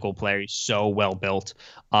physical player. He's so well built.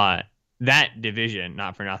 That division,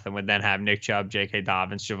 not for nothing, would then have Nick Chubb, J.K.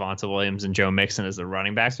 Dobbins, Javonte Williams, and Joe Mixon as the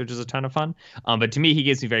running backs, which is a ton of fun. But to me, he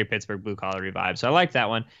gives me very Pittsburgh blue-collar vibe. So I like that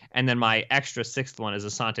one. And then my extra 6th one is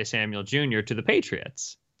Asante Samuel Jr. to the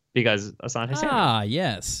Patriots because Asante Samuel. Ah,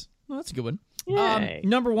 yes. Well, that's a good one.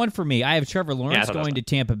 Number 1 for me, I have Trevor Lawrence going to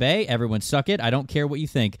Tampa Bay. Everyone suck it. I don't care what you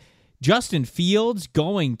think. Justin Fields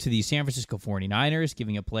going to the San Francisco 49ers,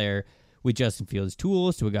 giving a player with Justin Fields'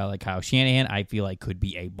 tools to a guy like Kyle Shanahan, I feel like could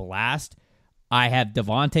be a blast. I have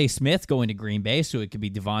Devontae Smith going to Green Bay, so it could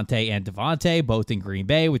be Devontae and Devontae, both in Green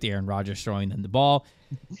Bay, with Aaron Rodgers throwing them the ball.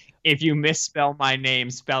 If you misspell my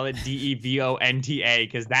name, spell it Devonta,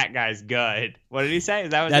 because that guy's good. What did he say?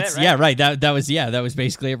 That was it, right? Yeah, right. That was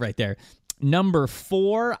basically it right there. Number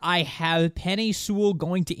 4, I have Penei Sewell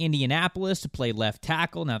going to Indianapolis to play left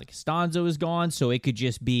tackle now that Costanzo is gone, so it could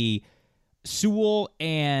just be Sewell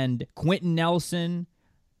and Quentin Nelson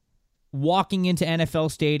walking into NFL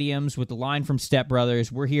stadiums with the line from Step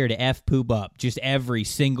Brothers, we're here to F poop up just every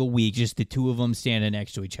single week, just the two of them standing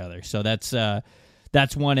next to each other. So that's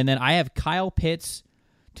one. And then I have Kyle Pitts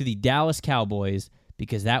to the Dallas Cowboys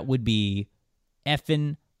because that would be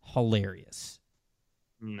effing hilarious.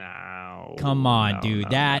 No. Come on, dude.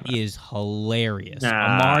 That is hilarious.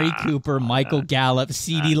 Amari Cooper, Michael Gallup,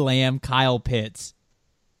 CeeDee Lamb, Kyle Pitts.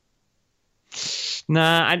 No,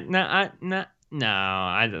 I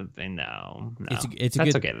don't think no. It's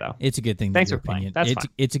That's okay though. It's a good thing. Thanks that your for playing. opinion. That's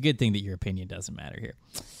fine. It's a good thing that your opinion doesn't matter here.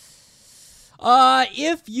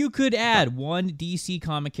 If you could add one DC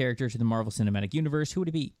comic character to the Marvel Cinematic Universe, who would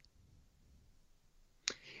it be?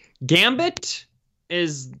 Gambit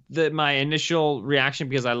is my initial reaction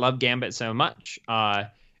because I love Gambit so much.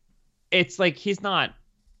 It's like he's not.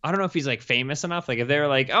 I don't know if he's like famous enough. Like if they were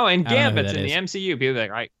like, oh, and Gambit's in the MCU, people would be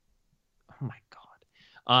like, right. Oh my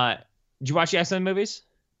god. Did you watch the X-Men movies?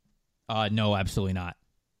 No, absolutely not.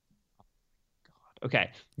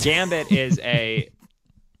 Okay. Gambit is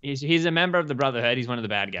he's a member of the Brotherhood. He's one of the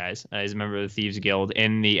bad guys. He's a member of the Thieves Guild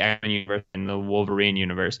in the X-Men universe, in the Wolverine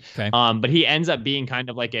universe. Okay. But he ends up being kind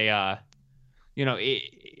of like a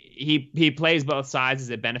he plays both sides as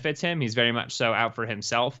it benefits him. He's very much so out for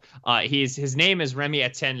himself. His name is Remy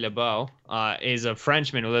Etienne Lebeau. Is a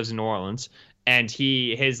Frenchman who lives in New Orleans. And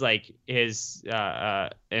his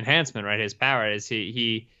enhancement, right? His power is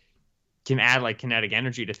he can add like kinetic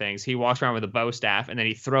energy to things. He walks around with a bow staff, and then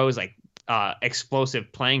he throws like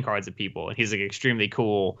explosive playing cards at people, and he's like extremely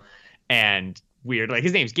cool and weird. Like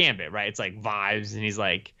his name's Gambit, right? It's like vibes, and he's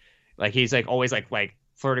like always like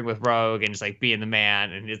flirting with Rogue and just like being the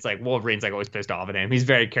man, and it's like Wolverine's like always pissed off at him. He's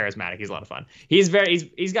very charismatic. He's a lot of fun. He's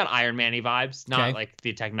got Iron Man-y vibes, not like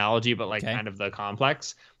the technology, but like kind of the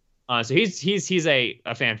complex. So he's a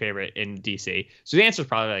fan favorite in DC. So the answer is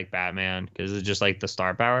probably like Batman because it's just like the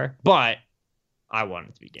star power. But I want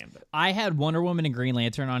it to be Gambit. I had Wonder Woman and Green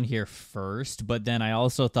Lantern on here first, but then I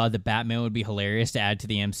also thought that Batman would be hilarious to add to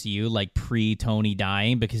the MCU, like pre-Tony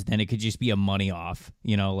dying, because then it could just be a money off,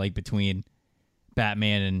 like between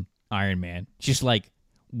Batman and Iron Man. Just like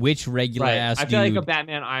which regular ass dude. I feel like a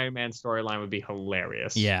Batman Iron Man storyline would be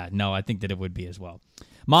hilarious. Yeah, no, I think that it would be as well.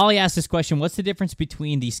 Molly asked this question: what's the difference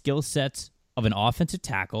between the skill sets of an offensive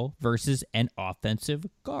tackle versus an offensive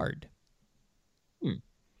guard?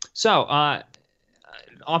 So,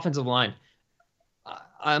 offensive line.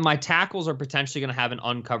 My tackles are potentially going to have an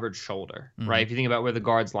uncovered shoulder, right? If you think about where the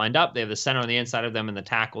guards lined up, they have the center on the inside of them and the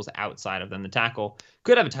tackles outside of them. The tackle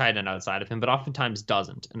could have a tight end outside of him, but oftentimes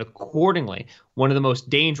doesn't. And accordingly, one of the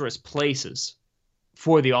most dangerous places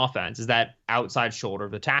for the offense is that outside shoulder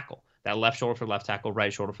of the tackle. That left shoulder for the left tackle,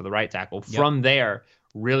 right shoulder for the right tackle. Yep. From there,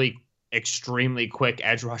 really extremely quick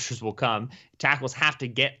edge rushers will come. Tackles have to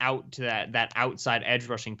get out to that outside edge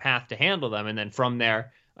rushing path to handle them. And then from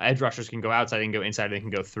there, edge rushers can go outside, they can go inside, they can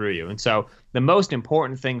go through you. And so the most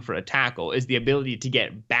important thing for a tackle is the ability to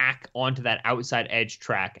get back onto that outside edge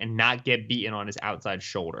track and not get beaten on his outside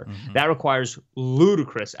shoulder. That requires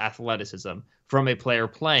ludicrous athleticism from a player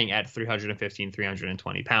playing at 315,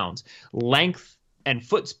 320 pounds. Length and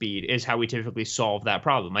foot speed is how we typically solve that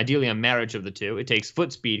problem. Ideally, a marriage of the two. It takes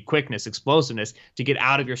foot speed, quickness, explosiveness to get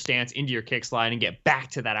out of your stance into your kick slide and get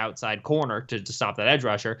back to that outside corner to stop that edge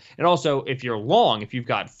rusher. And also, if you're long, if you've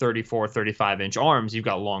got 34, 35-inch arms, you've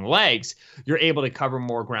got long legs, you're able to cover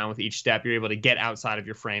more ground with each step. You're able to get outside of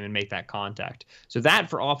your frame and make that contact. So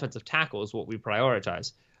that, for offensive tackle, is what we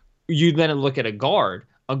prioritize. You then look at a guard.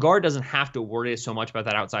 A guard doesn't have to worry so much about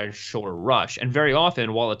that outside shoulder rush. And very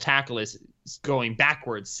often, while a tackle is going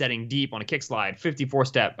backwards, setting deep on a kick slide,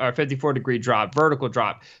 54-degree drop, vertical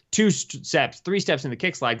drop, 2 steps, 3 steps in the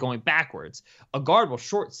kick slide, going backwards, a guard will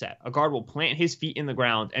short set. A guard will plant his feet in the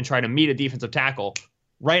ground and try to meet a defensive tackle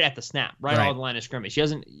right at the snap, right on the line of scrimmage. He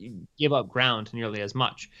doesn't give up ground nearly as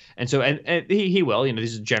much. And so, and he will,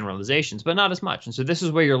 these are generalizations, but not as much. And so this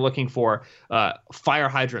is where you're looking for fire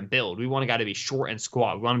hydrant build. We want a guy to be short and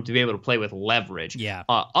squat. We want him to be able to play with leverage. Yeah.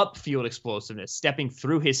 Upfield explosiveness, stepping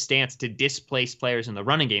through his stance to displace players in the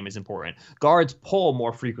running game is important. Guards pull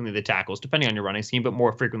more frequently than tackles, depending on your running scheme, but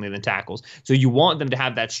more frequently than tackles. So you want them to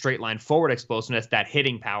have that straight line forward explosiveness, that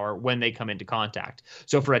hitting power when they come into contact.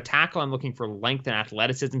 So for a tackle, I'm looking for length and athleticism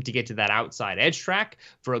athleticism to get to that outside edge track.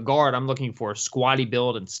 For a guard, I'm looking for squatty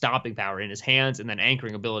build and stopping power in his hands, and then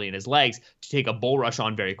anchoring ability in his legs to take a bull rush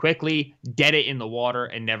on very quickly, dead it in the water,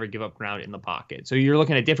 and never give up ground in the pocket. So you're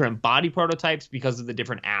looking at different body prototypes because of the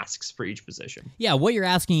different asks for each position. Yeah, what you're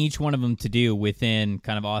asking each one of them to do within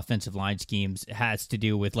kind of offensive line schemes has to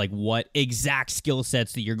do with like what exact skill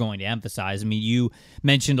sets that you're going to emphasize. I mean, you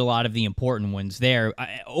mentioned a lot of the important ones there.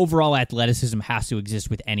 Overall athleticism has to exist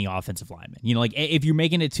with any offensive lineman. You know, like if you're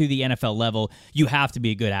making it to the NFL level, you have to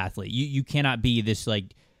be a good athlete. You cannot be this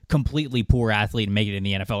like completely poor athlete and make it in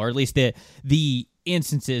the NFL, or at least the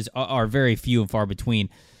instances are very few and far between.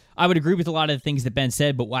 I would agree with a lot of the things that Ben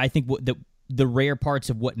said, but I think the rare parts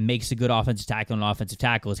of what makes a good offensive tackle and offensive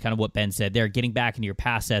tackle is kind of what Ben said there, getting back into your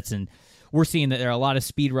pass sets. And we're seeing that there are a lot of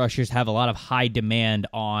speed rushers have a lot of high demand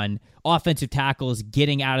on offensive tackles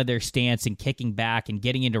getting out of their stance and kicking back and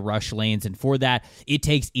getting into rush lanes. And for that, it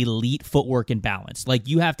takes elite footwork and balance. Like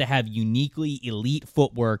you have to have uniquely elite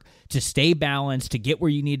footwork to stay balanced, to get where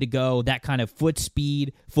you need to go, that kind of foot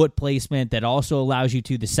speed, foot placement that also allows you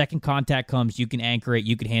to, the second contact comes, you can anchor it,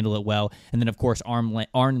 you can handle it well. And then, of course,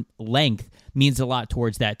 arm length means a lot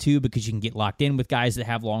towards that too, because you can get locked in with guys that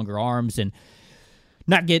have longer arms and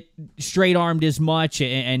not get straight armed as much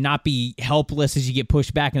and not be helpless as you get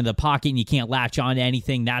pushed back into the pocket and you can't latch on to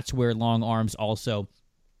anything. That's where long arms also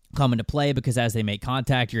come into play, because as they make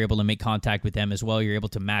contact, you're able to make contact with them as well. You're able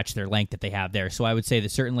to match their length that they have there. So I would say that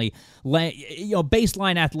certainly,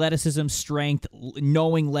 baseline athleticism, strength,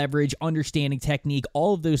 knowing leverage, understanding technique,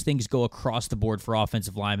 all of those things go across the board for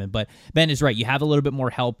offensive linemen. But Ben is right. You have a little bit more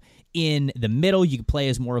help in the middle. You can play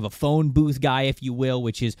as more of a phone booth guy, if you will,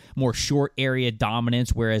 which is more short area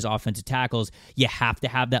dominance, whereas offensive tackles, you have to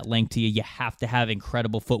have that length to you. You have to have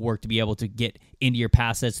incredible footwork to be able to get into your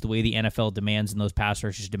pass sets the way the NFL demands and those pass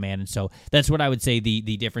rushers demand. And so that's what I would say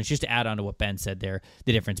the difference, just to add on to what Ben said there,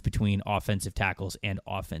 the difference between offensive tackles and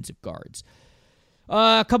offensive guards.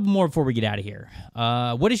 A couple more before we get out of here.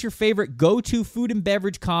 What is your favorite go-to food and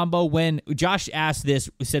beverage combo? When Josh asked this,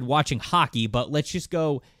 said watching hockey, but let's just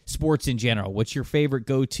go sports in general. What's your favorite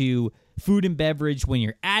go-to food and beverage when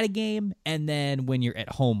you're at a game, and then when you're at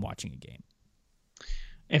home watching a game?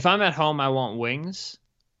 If I'm at home, I want wings.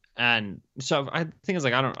 And so I think it's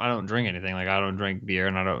like I don't drink anything. Like I don't drink beer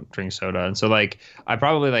and I don't drink soda. And so like I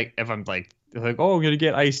probably like if I'm like oh, I'm gonna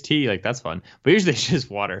get iced tea, like that's fun. But usually it's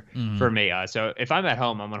just water for me. So if I'm at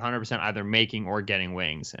home, I'm 100% either making or getting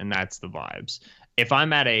wings, and that's the vibes. If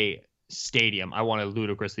I'm at a stadium, I want a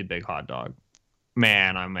ludicrously big hot dog.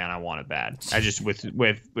 Man, I want it bad. I just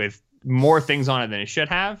with more things on it than it should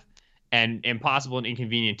have, and impossible and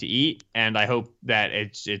inconvenient to eat. And I hope that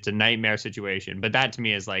it's a nightmare situation. But that to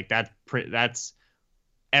me is like that's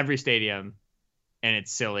every stadium, and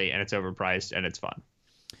it's silly and it's overpriced and it's fun.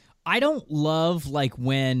 I don't love like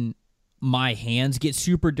when my hands get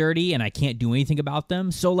super dirty and I can't do anything about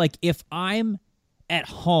them. So like if I'm at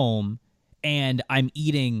home and I'm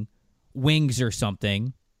eating wings or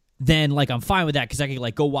something, then like I'm fine with that because I can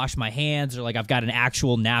like go wash my hands, or like I've got an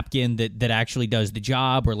actual napkin that actually does the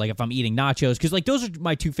job, or like if I'm eating nachos, because like those are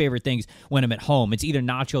my two favorite things when I'm at home. It's either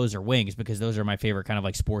nachos or wings, because those are my favorite kind of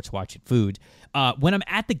like sports watching food. When I'm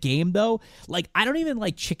at the game though, like I don't even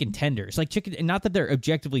like chicken tenders. Like chicken, and not that they're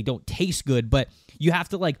objectively don't taste good, but you have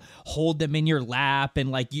to like hold them in your lap,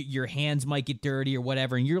 and like your hands might get dirty or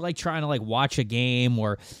whatever, and you're like trying to like watch a game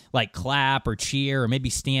or like clap or cheer or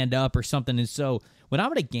maybe stand up or something. And so when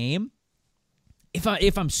I'm at a game,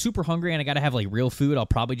 if I'm super hungry and I got to have like real food, I'll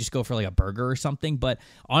probably just go for like a burger or something. But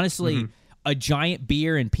honestly, a giant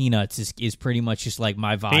beer and peanuts is pretty much just like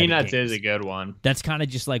my vibe. Peanuts is a good one. That's kind of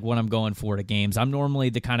just like what I'm going for to games. I'm normally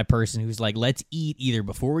the kind of person who's like, let's eat either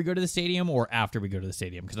before we go to the stadium or after we go to the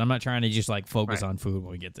stadium, because I'm not trying to just like focus on food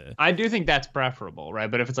when we get to. I do think that's preferable, right?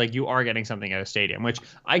 But if it's like you are getting something at a stadium, which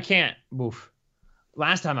I can't.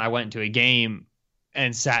 Last time I went to a game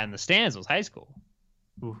and sat in the stands was high school.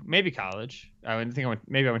 Maybe college. I think I went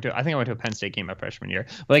to a Penn State game my freshman year.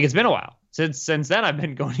 But like it's been a while. Since then I've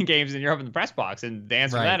been going to games and you're up in the press box, and the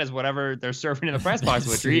answer to that is whatever they're serving in the press box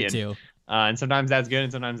what you're eating. And sometimes that's good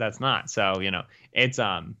and sometimes that's not. So, it's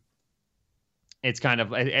kind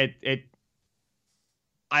of I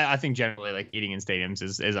think generally like eating in stadiums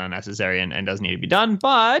is unnecessary and doesn't need to be done,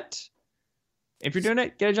 but if you're doing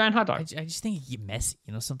it, get a giant hot dog. I just think it get messy.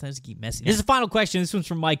 Sometimes it get messy. This is the final question. This one's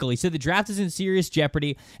from Michael. He said the draft is in serious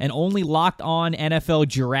jeopardy, and only Locked On NFL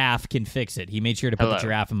Giraffe can fix it. He made sure to put the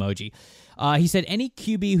giraffe emoji. He said, any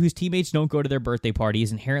QB whose teammates don't go to their birthday party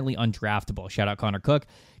is inherently undraftable. Shout out Connor Cook.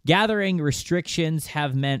 Gathering restrictions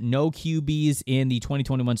have meant no QBs in the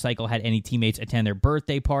 2021 cycle had any teammates attend their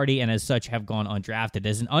birthday party, and as such have gone undrafted.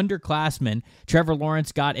 As an underclassman, Trevor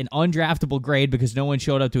Lawrence got an undraftable grade because no one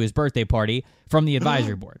showed up to his birthday party from the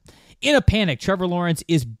advisory board. In a panic, Trevor Lawrence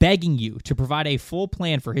is begging you to provide a full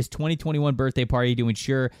plan for his 2021 birthday party to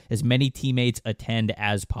ensure as many teammates attend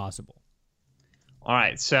as possible. All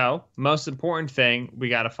right, so most important thing, we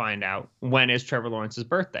got to find out, when is Trevor Lawrence's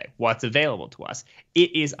birthday? What's available to us?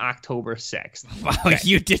 It is October 6th. Wow, okay.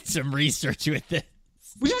 You did some research with this.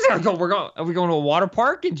 Are we going to a water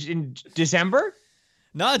park in December?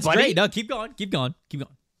 No, it's great. No, keep going.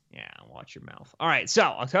 Yeah, watch your mouth. All right, so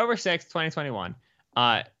October 6th, 2021.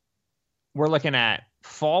 We're looking at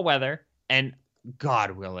fall weather, and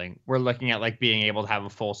God willing, we're looking at like being able to have a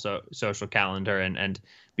full social calendar and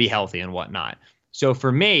be healthy and whatnot. So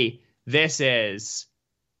for me, this is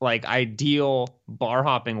like ideal bar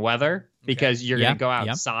hopping weather because you're going to go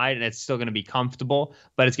outside and it's still going to be comfortable,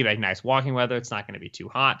 but it's going to be like nice walking weather. It's not going to be too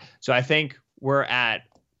hot. So I think we're at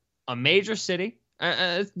a major city,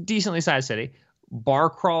 a decently sized city. Bar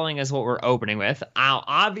crawling is what we're opening with.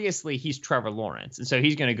 Obviously, he's Trevor Lawrence. And so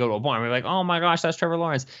he's going to go to a bar and we're like, oh my gosh, that's Trevor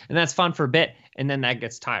Lawrence. And that's fun for a bit. And then that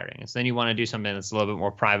gets tiring. And so then you want to do something that's a little bit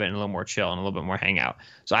more private and a little more chill and a little bit more hangout.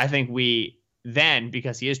 So I think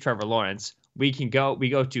because he is Trevor Lawrence, we go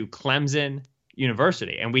to Clemson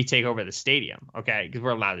University and we take over the stadium. Okay. Because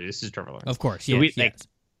we're allowed to. This is Trevor Lawrence. Of course. So like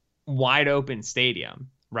wide open stadium.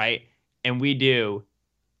 Right. And we do,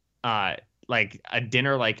 like a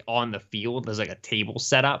dinner like on the field. There's like a table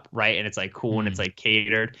set up, right? And it's like cool and it's like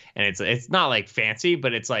catered and it's not like fancy,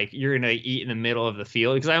 but it's like you're gonna eat in the middle of the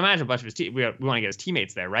field because I imagine a bunch of his we want to get his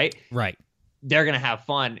teammates there, right? Right. They're gonna have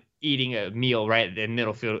fun eating a meal right at the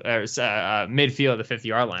midfield of the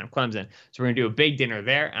 50-yard line of Clemson. So we're gonna do a big dinner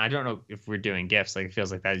there, and I don't know if we're doing gifts. Like it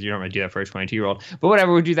feels like that you don't want to do that for a 22-year-old, but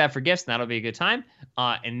whatever. We'll do that for gifts, and that'll be a good time.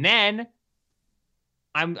 And then.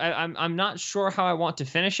 I'm not sure how I want to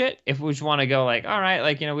finish it. If we just want to go like, all right,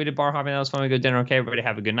 like, we did bar hopping, that was fun, we go dinner, okay, everybody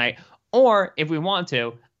have a good night. Or if we want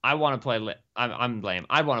to, I want to play. I'm lame.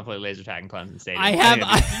 I want to play laser tag in Clemson Stadium.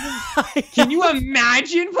 Can you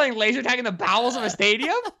imagine playing laser tag in the bowels of a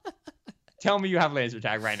stadium? Tell me you have laser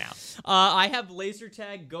tag right now. I have laser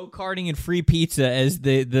tag, go-karting, and free pizza as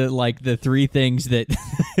the three things that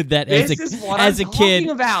as a kid,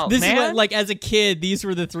 as a kid, these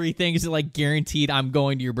were the three things that like guaranteed I'm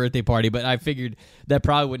going to your birthday party. But I figured that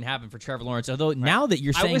probably wouldn't happen for Trevor Lawrence. Although now that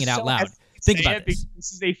you're saying it out loud, think about this.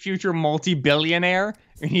 This is a future multi-billionaire,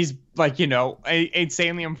 and he's like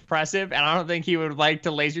insanely impressive. And I don't think he would like to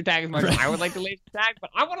laser tag as much as I would like to laser tag. But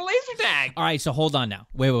I want to laser tag. All right, so hold on now.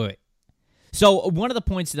 Wait. So one of the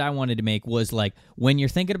points that I wanted to make was like when you're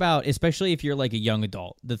thinking about, especially if you're like a young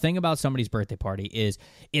adult, the thing about somebody's birthday party is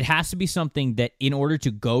it has to be something that in order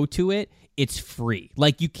to go to it, it's free.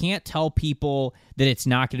 Like you can't tell people that it's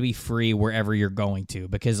not going to be free wherever you're going to,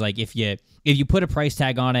 because like if you put a price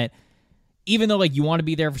tag on it, even though like you want to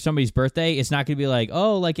be there for somebody's birthday, it's not going to be like,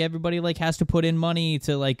 oh, like everybody like has to put in money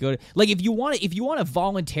to like go to, like if you want to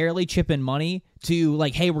voluntarily chip in money to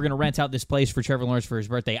like, hey, we're going to rent out this place for Trevor Lawrence for his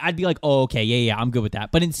birthday, I'd be like, oh, okay, yeah, I'm good with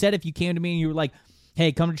that. But instead, if you came to me and you were like,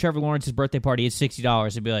 hey, come to Trevor Lawrence's birthday party, it's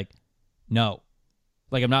 $60, I'd be like, no.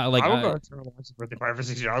 Like I'm not like I don't go to Trevor Lawrence's birthday party for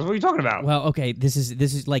 $60. What are you talking about? Well, okay, this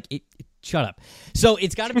is like it. Shut up. So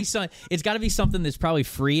it's got to be it's got to be something that's probably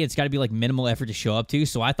free. It's got to be like minimal effort to show up to.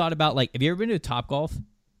 So I thought about like, have you ever been to Topgolf?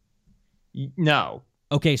 No.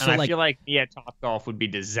 Okay, so and I feel like Topgolf would be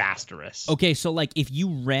disastrous. Okay, so like if you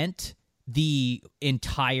rent the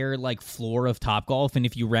entire like floor of Topgolf, and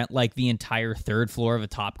if you rent like the entire third floor of a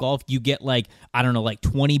Topgolf, you get like, I don't know, like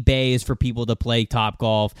 20 bays for people to play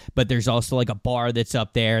Topgolf, but there's also like a bar that's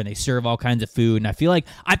up there and they serve all kinds of food, and I feel like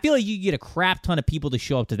you get a crap ton of people to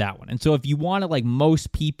show up to that one. And so if you want to like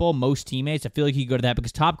most teammates, I feel like you go to that,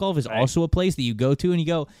 because Topgolf is also a place that you go to and you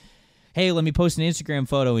go, hey, let me post an Instagram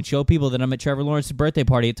photo and show people that I'm at Trevor Lawrence's birthday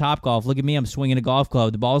party at Topgolf. Look at me, I'm swinging a golf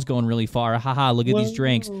club. The ball's going really far. Haha, look at these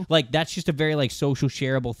drinks. Like, that's just a very, like, social,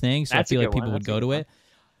 shareable thing, so I feel like people would go to it.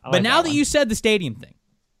 But now that you said the stadium thing.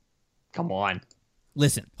 Come on.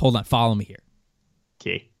 Listen, hold on, follow me here.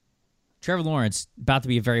 Okay. Trevor Lawrence, about to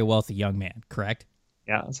be a very wealthy young man, correct?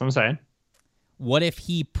 Yeah, that's what I'm saying. What if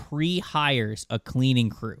he pre-hires a cleaning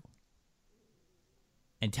crew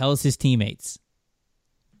and tells his teammates,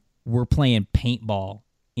 we're playing paintball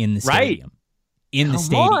in the stadium. In the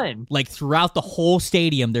stadium. Like throughout the whole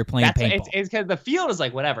stadium, they're playing paintball. It's because the field is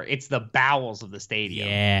like whatever. It's the bowels of the stadium.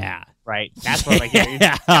 Yeah. Right? That's what you're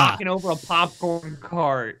knocking over a popcorn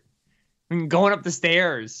cart going up the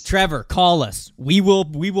stairs. Trevor, call us. We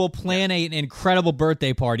will plan an incredible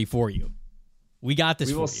birthday party for you. We got this.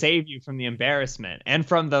 We will save you from the embarrassment and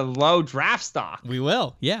from the low draft stock. We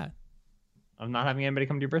will, yeah. I'm not having anybody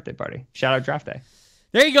come to your birthday party. Shout out draft day.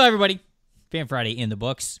 There you go, everybody. Fan Friday in the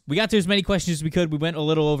books. We got through as many questions as we could. We went a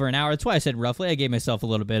little over an hour. That's why I said roughly. I gave myself a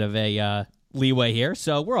little bit of a leeway here,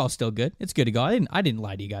 so we're all still good. It's good to go. I didn't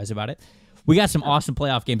lie to you guys about it. We got some awesome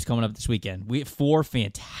playoff games coming up this weekend. We have 4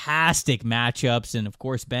 fantastic matchups, and of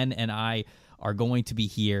course, Ben and I are going to be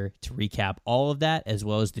here to recap all of that, as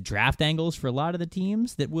well as the draft angles for a lot of the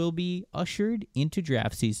teams that will be ushered into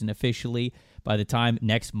draft season officially by the time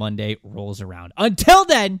next Monday rolls around. Until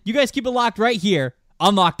then, you guys keep it locked right here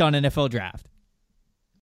on Locked On NFL Draft.